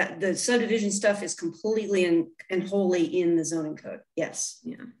 not about the subdivision stuff. Is completely and wholly in the zoning code. Yes.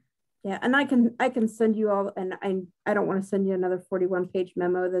 Yeah, and I can send you all, and I don't want to send you another 41-page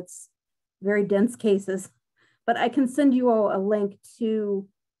memo that's very dense cases, but I can send you all a link to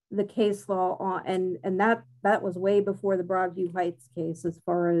the case law on, and that was way before the Broadview Heights case as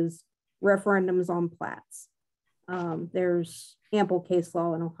far as referendums on plats. There's ample case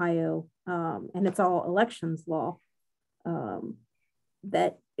law in Ohio, and it's all elections law,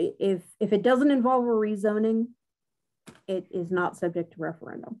 that if it doesn't involve a rezoning, it is not subject to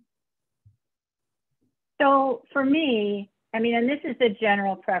referendum. So for me, I mean, and this is the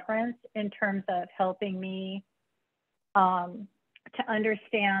general preference in terms of helping me to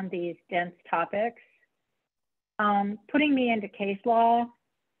understand these dense topics, putting me into case law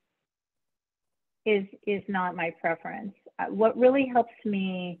is not my preference. What really helps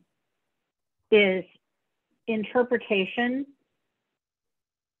me is interpretation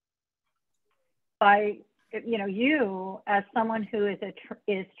by, you as someone who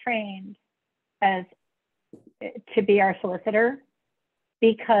is trained as to be our solicitor,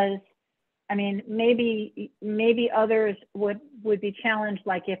 because I mean, maybe others would be challenged.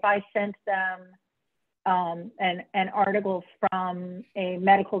 Like if I sent them an article from a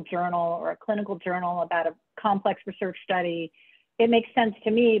medical journal or a clinical journal about a complex research study, it makes sense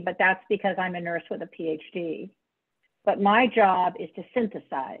to me, but that's because I'm a nurse with a PhD. But my job is to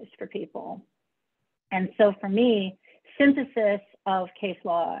synthesize for people. And so for me, synthesis of case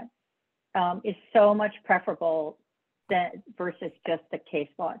law is so much preferable versus just the case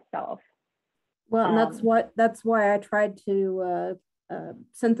law itself. Well, and that's why I tried to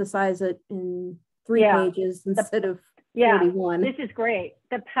synthesize it in 3 pages instead of 41. This is great.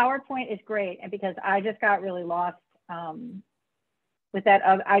 The PowerPoint is great, and because I just got really lost with that.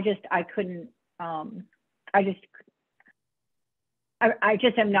 I couldn't. I just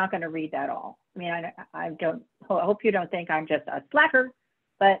am not going to read that all. I mean, I don't. I hope you don't think I'm just a slacker,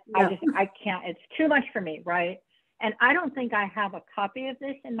 but no. I can't. It's too much for me, right? And I don't think I have a copy of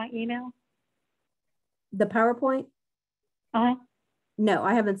this in my email. The PowerPoint? No,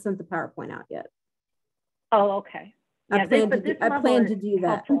 I haven't sent the PowerPoint out yet. Oh, okay. Yeah, I plan to do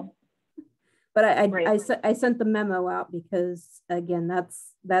that. But I sent the memo out because, again,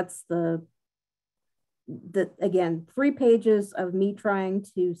 that's the again, 3 pages of me trying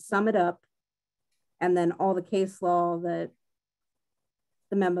to sum it up, and then all the case law that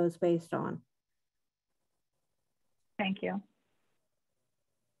the memo is based on. Thank you.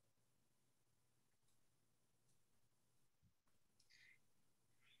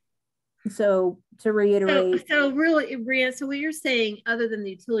 So to reiterate. So really, Brianna, so what you're saying, other than the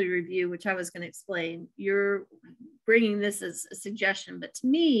utility review, which I was going to explain, you're bringing this as a suggestion, but to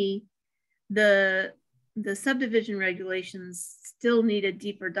me, the subdivision regulations still need a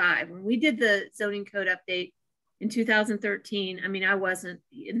deeper dive. When we did the zoning code update in 2013, I mean, I wasn't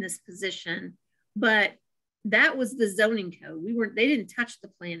in this position, but that was the zoning code. They didn't touch the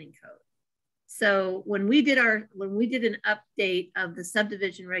planning code. So when we did an update of the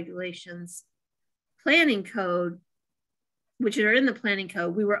subdivision regulations planning code, which are in the planning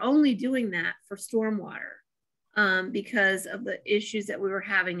code, we were only doing that for stormwater because of the issues that we were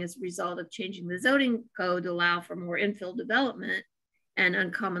having as a result of changing the zoning code to allow for more infill development and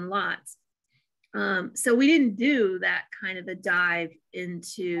uncommon lots. So we didn't do that kind of a dive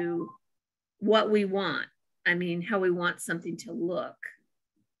into what we want. I mean, how we want something to look.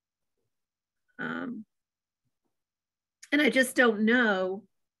 And I just don't know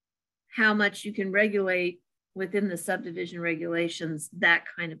how much you can regulate within the subdivision regulations, that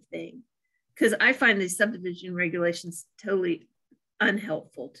kind of thing. Because I find these subdivision regulations totally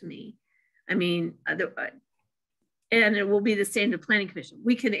unhelpful to me. I mean, and it will be the same to Planning Commission.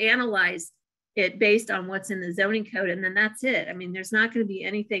 We can analyze it based on what's in the zoning code, and then that's it. I mean, there's not going to be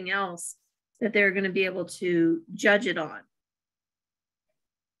anything else that they're going to be able to judge it on.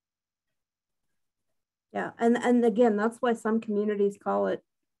 Yeah, and again, that's why some communities call it,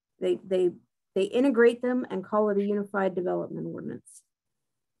 they integrate them and call it a unified development ordinance,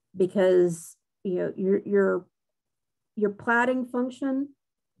 because your platting function,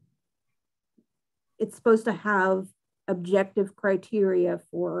 it's supposed to have objective criteria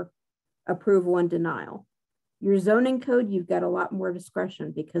for approval and denial. Your zoning code, you've got a lot more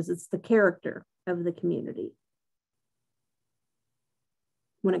discretion because it's the character of the community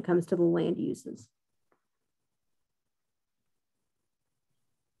when it comes to the land uses.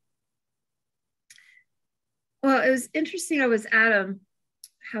 Well, it was interesting. I was at a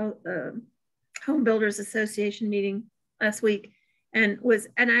Home Builders Association meeting last week, and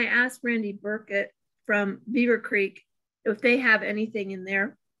I asked Randy Burkett from Beaver Creek if they have anything in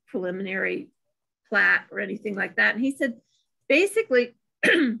their preliminary plat or anything like that. And he said, basically,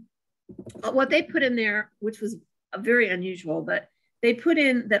 what they put in there, which was very unusual, but they put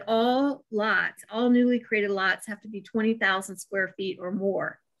in that all newly created lots have to be 20,000 square feet or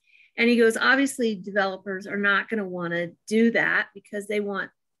more. And he goes, obviously, developers are not going to want to do that because they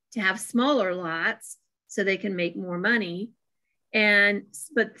want to have smaller lots so they can make more money.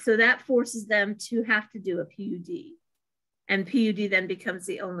 So that forces them to have to do a PUD. And PUD then becomes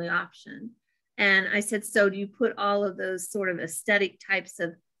the only option. And I said, so do you put all of those sort of aesthetic types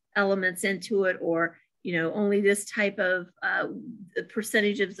of elements into it, or only this type of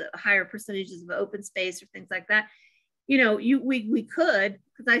higher percentages of open space or things like that? We could,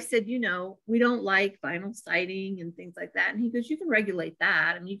 because I said, we don't like vinyl siding and things like that. And he goes, you can regulate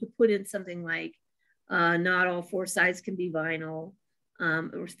that. I mean, you could put in something like not all 4 sides can be vinyl,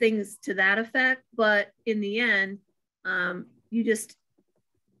 or things to that effect. But in the end, he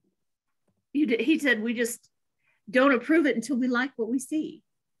said, we just don't approve it until we like what we see.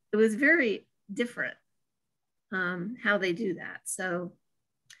 It was very different how they do that. So,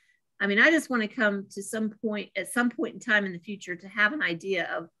 I mean, I just want to come to at some point in time in the future to have an idea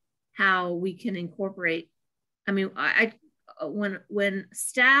of how we can incorporate. I mean, when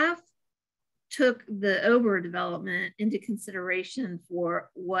staff took the Ober development into consideration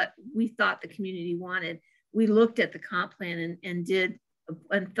for what we thought the community wanted, we looked at the comp plan and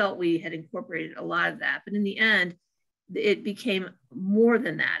felt we had incorporated a lot of that. But in the end, it became more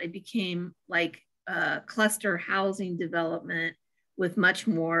than that. It became like cluster housing development with much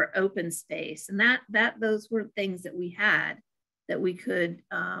more open space. And those were things that we had that we could,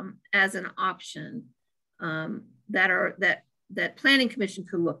 as an option, that planning commission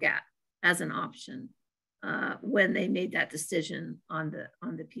could look at as an option when they made that decision on the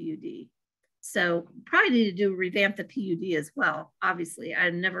PUD. So probably need to revamp the PUD as well. Obviously,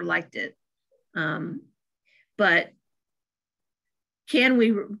 I never liked it, but can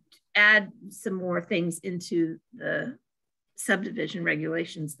we add some more things into the subdivision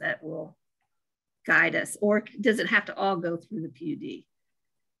regulations that will guide us, or does it have to all go through the PUD?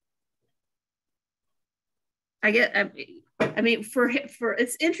 I mean, for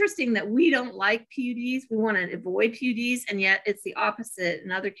it's interesting that we don't like PUDs. We want to avoid PUDs, and yet it's the opposite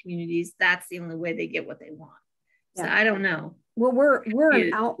in other communities. That's the only way they get what they want. Yeah. So I don't know. Well, we're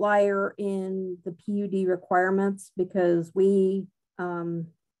an outlier in the PUD requirements because we've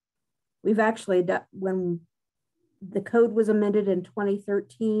actually done, when the code was amended in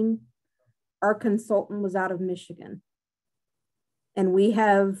 2013, our consultant was out of Michigan. And we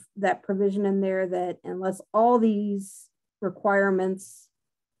have that provision in there that unless all these requirements,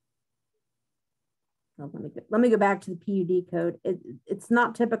 well, let me go back to the PUD code. It's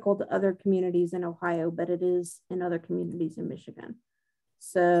not typical to other communities in Ohio, but it is in other communities in Michigan.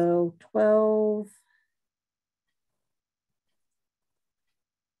 So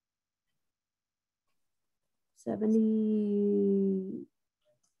 1270.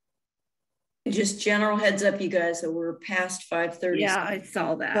 Just general heads up, you guys, that we're past 5:30. Yeah, I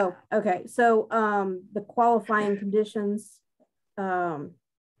saw that. Oh, okay. So the qualifying conditions,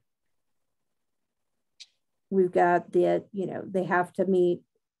 we've got the, they have to meet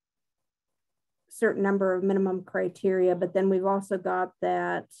a certain number of minimum criteria, but then we've also got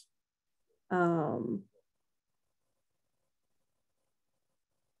that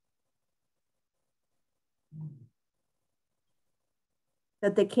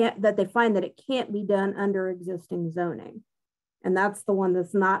that they find that it can't be done under existing zoning. And that's the one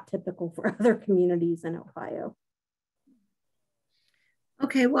that's not typical for other communities in Ohio.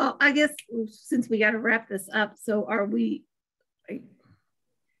 Okay, well, I guess since we got to wrap this up, so are we,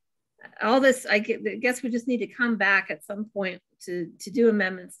 all this, I guess we just need to come back at some point to do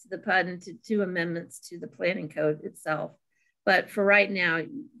amendments to the PUD and to do amendments to the planning code itself. But for right now,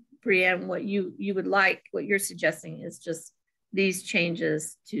 Brianne, what you would like, what you're suggesting is just these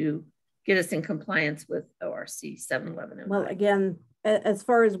changes to get us in compliance with ORC 711. Well, again, as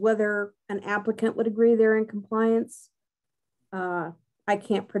far as whether an applicant would agree they're in compliance, I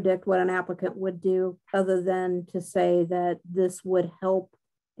can't predict what an applicant would do other than to say that this would help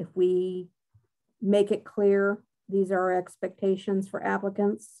if we make it clear these are our expectations for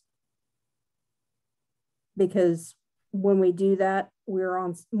applicants. Because when we do that, we're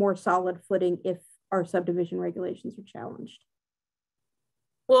on more solid footing if our subdivision regulations are challenged.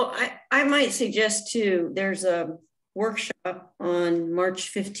 Well, I might suggest too, there's a workshop on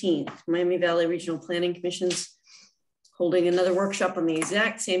March 15th, Miami Valley Regional Planning Commission's holding another workshop on the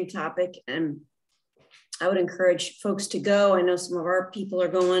exact same topic. And I would encourage folks to go. I know some of our people are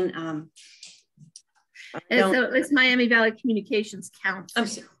going. It's Miami Valley Communications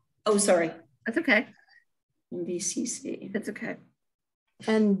Council. Oh, sorry. That's okay. MVCC. That's okay.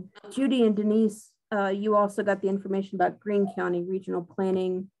 And Judy and Denise, you also got the information about Greene County Regional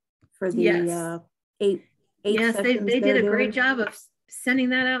Planning for the yes. eight yes, they did a great job of sending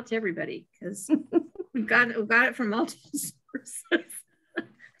that out to everybody because we got it from multiple sources.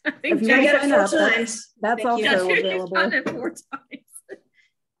 I think if you got it 4 times. That's also available. Got it 4 times.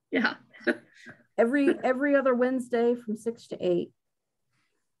 Yeah. Every other Wednesday from 6 to 8.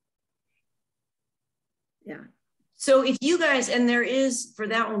 Yeah. So if you guys, and there is, for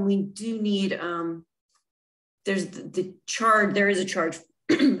that one, we do need, there's the charge, there is a charge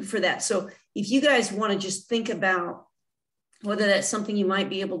for that. So if you guys want to just think about whether that's something you might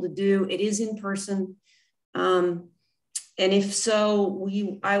be able to do, it is in person. And if so,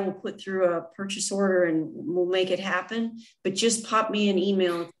 I will put through a purchase order and we'll make it happen, but just pop me an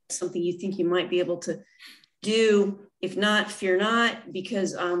email if it's something you think you might be able to do. If not, fear not,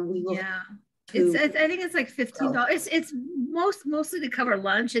 because we will. Yeah. I think it's like $15. It's mostly to cover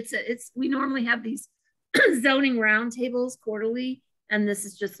lunch. We normally have these zoning roundtables quarterly, and this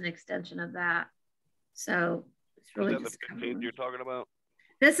is just an extension of that. So it's really just the 15th you're talking about.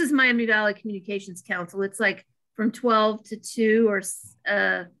 This is Miami Valley Communications Council. It's like from 12 to 2 or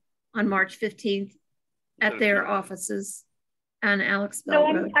on March 15th at their offices on Alex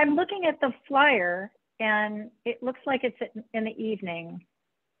Bell Road. I'm looking at the flyer, and it looks like it's in the evening.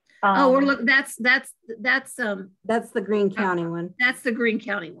 Look, that's the Greene County one. That's the Greene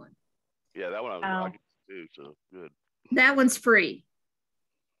County one. Yeah, that one I can do, so good. That one's free.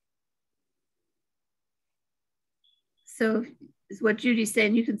 So is what Judy's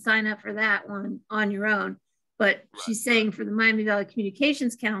saying. You can sign up for that one on your own. But she's saying for the Miami Valley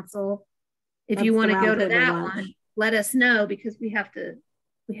Communications Council, if you want to go to that one, let us know, because we have to.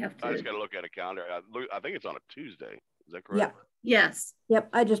 I just got to look at a calendar. I think it's on a Tuesday. Is that correct? Yeah. Yes. Yep.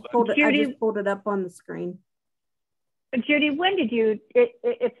 I just pulled it. Judy, I just pulled it up on the screen. Judy, when did you?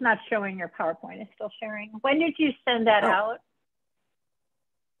 It's not showing your PowerPoint. It's still sharing. When did you send that out?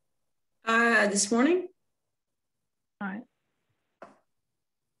 This morning. All right.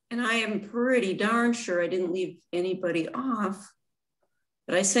 And I am pretty darn sure I didn't leave anybody off,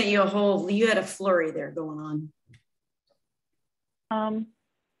 but I sent you you had a flurry there going on.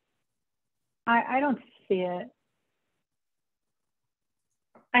 I don't see it.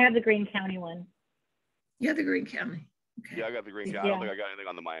 I have the Greene County one. You have the Greene County. Okay. Yeah, I got the Greene County. I don't think I got anything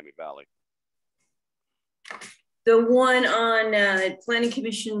on the Miami Valley. The one on Planning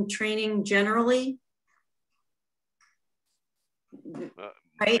Commission training generally.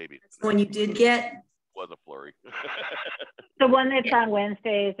 Right? Maybe. That's the one you did get? Was a flurry. The one that's on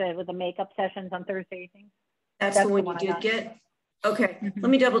Wednesdays with the makeup sessions on Thursday evenings? That's the one you did get? Okay,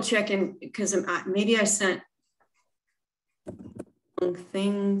 let me double check in, because maybe I sent one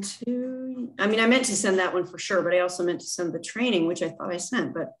thing to, I meant to send that one for sure, but I also meant to send the training, which I thought I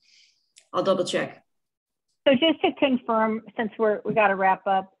sent, but I'll double check. So just to confirm, since we got to wrap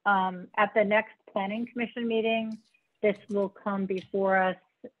up, at the next Planning Commission meeting, this will come before us.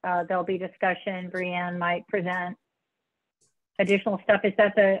 There'll be discussion. Brianne might present additional stuff. Is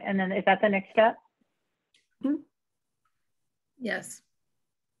that the next step? Mm-hmm. Yes.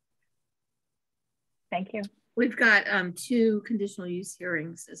 Thank you. We've got 2 conditional use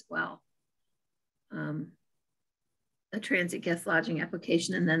hearings as well. A transit guest lodging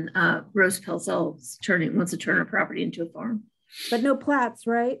application, and then Rose Pelzel wants to turn her property into a farm. But no plats,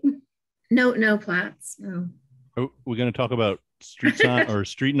 right? No plats. No. Are we going to talk about street sign or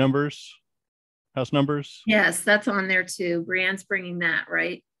street numbers, house numbers? Yes, that's on there too. Brianne's bringing that,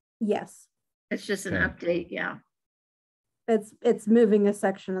 right? Yes. It's just an update. Yeah. It's moving a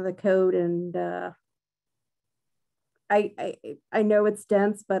section of the code, and I know it's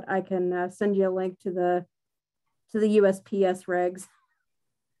dense, but I can send you a link to the USPS regs.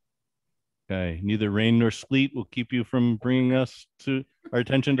 Okay. Neither rain nor sleet will keep you from bringing us to our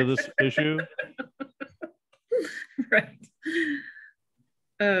attention to this issue. Right.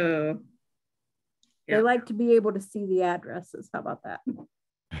 Oh. Yeah. They like to be able to see the addresses. How about that?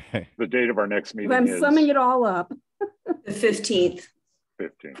 Okay. The date of our next meeting I'm is summing it all up. The 15th.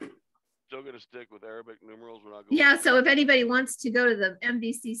 15th. Still going to stick with Arabic numerals. We're not going. Yeah. So if anybody wants to go to the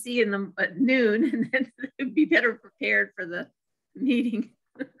MVCC at noon, then they'd be better prepared for the meeting.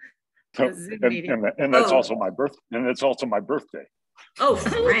 So, and that's also my birth, and it's also my birthday. Oh,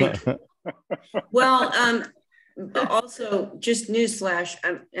 Frank. Well, also just newsflash,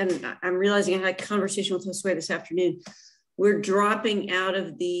 I'm realizing I had a conversation with Josue this afternoon. We're dropping out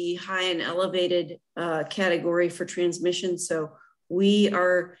of the high and elevated category for transmission. So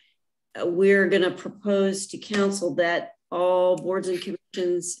we're going to propose to council that all boards and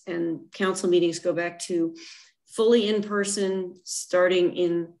commissions and council meetings go back to fully in person starting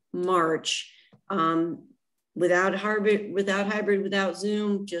in March, without hybrid, without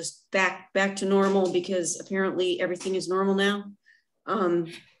Zoom, just back to normal, because apparently everything is normal now.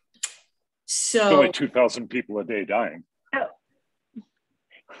 So only 2,000 people a day dying.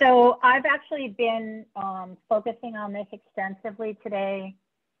 So I've actually been focusing on this extensively today,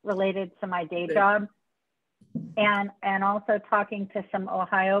 related to my day job, and also talking to some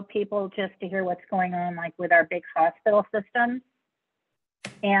Ohio people just to hear what's going on, like with our big hospital systems.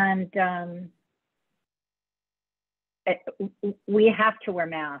 And we have to wear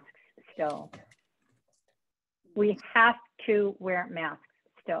masks still. We have to wear masks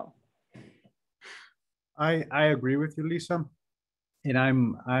still. I agree with you, Lisa.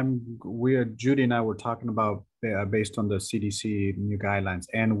 And Judy and I were talking about based on the CDC new guidelines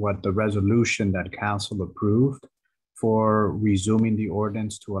and what the resolution that council approved for resuming the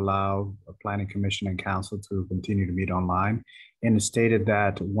ordinance to allow a planning commission and council to continue to meet online. And it stated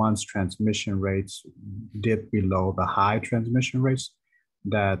that once transmission rates dip below the high transmission rates,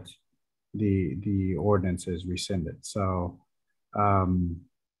 that the ordinance is rescinded. So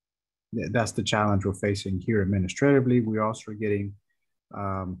that's the challenge we're facing here administratively. We're also getting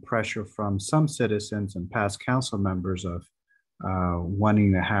pressure from some citizens and past council members of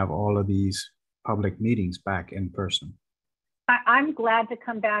wanting to have all of these public meetings back in person. I'm glad to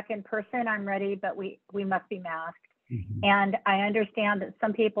come back in person. I'm ready, but we must be masked. Mm-hmm. And I understand that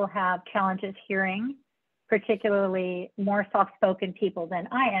some people have challenges hearing, particularly more soft-spoken people than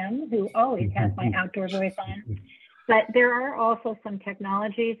I am, who always has my outdoor voice on. But there are also some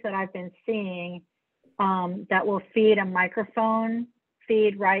technologies that I've been seeing that will feed a microphone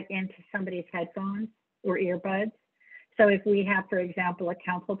feed right into somebody's headphones or earbuds. So if we have, for example, a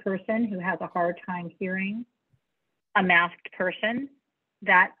council person who has a hard time hearing a masked person,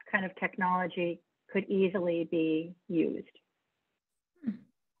 that kind of technology could easily be used.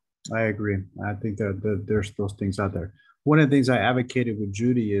 I agree. I think that there's those things out there. One of the things I advocated with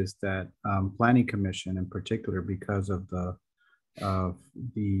Judy is that Planning Commission in particular, because of the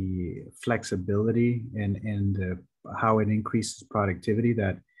flexibility and how it increases productivity,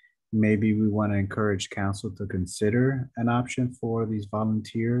 that maybe we want to encourage council to consider an option for these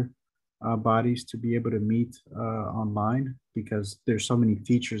volunteer bodies to be able to meet online, because there's so many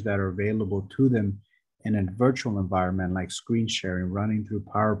features that are available to them in a virtual environment, like screen sharing, running through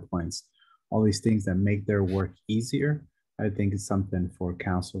PowerPoints, all these things that make their work easier. I think it's something for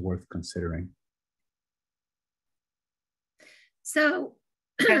council worth considering. So,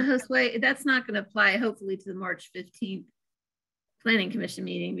 Josue, that's not going to apply, hopefully, to the March 15th Planning Commission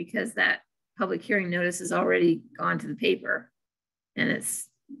meeting, because that public hearing notice has already gone to the paper, and it's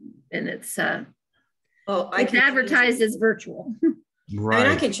advertised as virtual. Right. I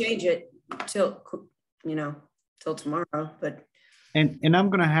mean, I can change it till tomorrow, but. And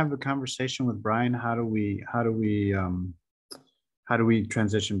I'm going to have a conversation with Brian. How do we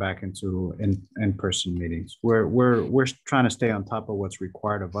transition back into in-person meetings? We're trying to stay on top of what's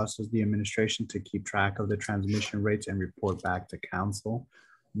required of us as the administration to keep track of the transmission rates and report back to council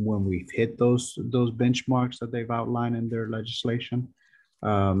when we've hit those benchmarks that they've outlined in their legislation.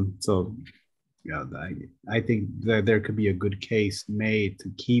 So yeah, I think that there could be a good case made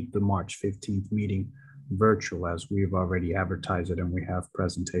to keep the March 15th meeting virtual, as we've already advertised it and we have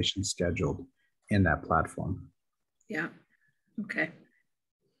presentations scheduled in that platform. Yeah. Okay.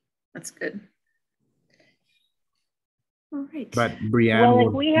 That's good. All right. But Brianne, well,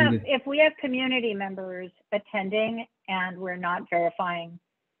 if we have community members attending and we're not verifying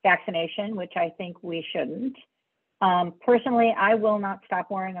vaccination, which I think we shouldn't, personally, I will not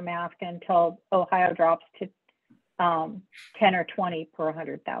stop wearing a mask until Ohio drops to 10 or 20 per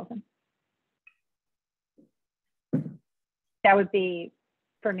 100,000. That would be,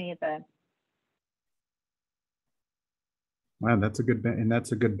 for me, wow, that's a good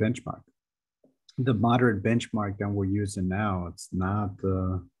benchmark. The moderate benchmark that we're using now, it's not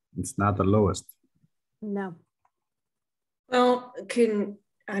the lowest. No. Well,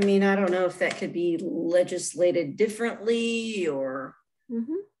 I don't know if that could be legislated differently or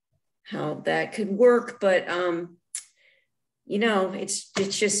how that could work, but it's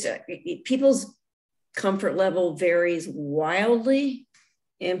just people's comfort level varies wildly,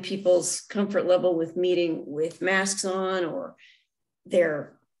 and people's comfort level with meeting with masks on, or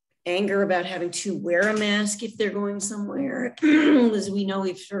their anger about having to wear a mask if they're going somewhere. As we know,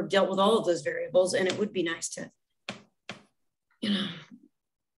 we've sort of dealt with all of those variables, and it would be nice to,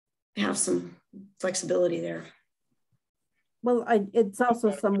 have some flexibility there. Well, it's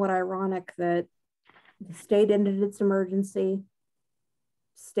also somewhat ironic that the state ended its emergency,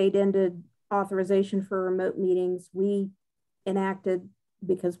 state ended authorization for remote meetings. We enacted,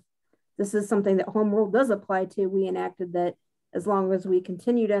 because this is something that home rule does apply to, we enacted that as long as we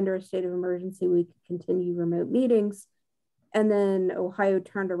continued under a state of emergency, we could continue remote meetings. And then Ohio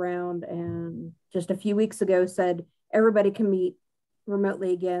turned around and just a few weeks ago said everybody can meet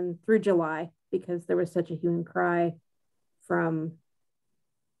remotely again through July, because there was such a hue and cry from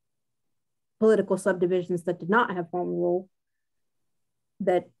political subdivisions that did not have home rule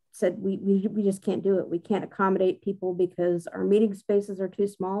that said we just can't do it. We can't accommodate people because our meeting spaces are too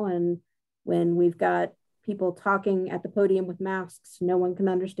small, and when we've got people talking at the podium with masks, no one can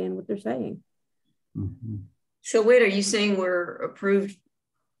understand what they're saying. Mm-hmm. So wait, are you saying we're approved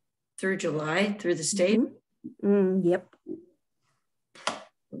through July through the state? Yep.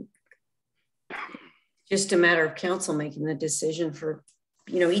 Just a matter of council making the decision for,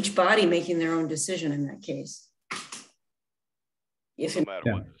 each body making their own decision in that case. No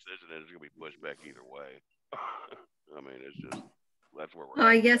matter what the decision is, it's going to be pushed back either way. It's just, that's where we're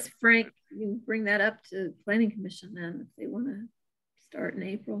I guess, Frank, you bring that up to Planning Commission then, if they want to start in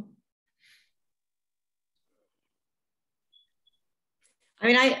April.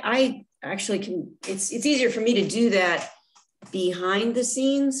 I actually can, it's easier for me to do that behind the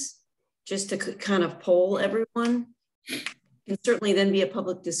scenes, just to kind of poll everyone. It can certainly then be a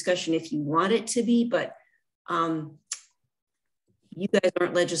public discussion if you want it to be, but you guys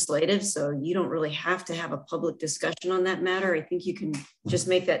aren't legislative, so you don't really have to have a public discussion on that matter. I think you can just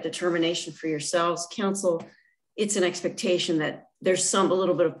make that determination for yourselves. Council, it's an expectation that there's a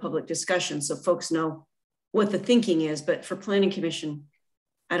little bit of public discussion, so folks know what the thinking is, but for planning commission,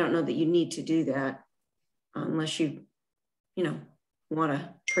 I don't know that you need to do that unless you want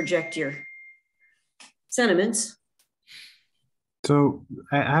to project your sentiments. So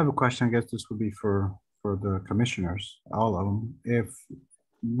I have a question. I guess this would be for the commissioners, all of them. If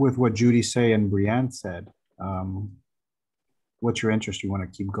with what Judy say and Brianne said, what's your interest? You want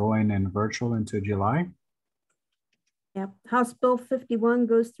to keep going and virtual into July? Yep. House Bill 51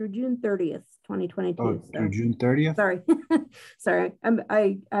 goes through June 30th, 2022. Oh, so. through June 30th? Sorry. Sorry.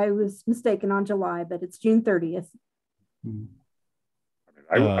 I was mistaken on July, but it's June 30th.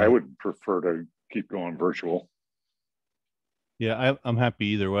 I would prefer to keep going virtual. Yeah, I'm happy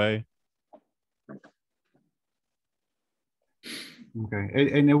either way.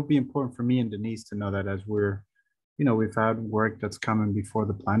 Okay. And it would be important for me and Denise to know that as we're, we've had work that's coming before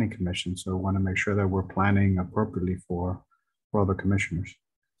the planning commission. So we want to make sure that we're planning appropriately for all the commissioners.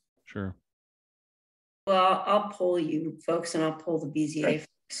 Sure. Well, I'll poll you folks and I'll poll the BZA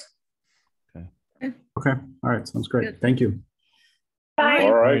folks. Okay. All right. Sounds great. Good. Thank you. Bye.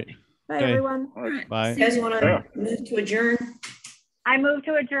 All right. Bye, Okay. everyone. All right. Bye. You guys want to move to adjourn? I move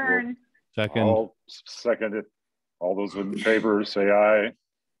to adjourn. Second. I'll second it. All those in favor say aye.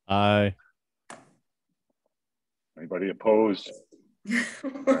 Aye. Anybody opposed?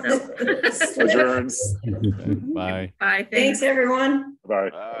 Slips. Adjourn. Bye. Bye. Thanks, everyone. Bye.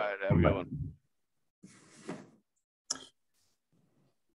 All right, have a good one.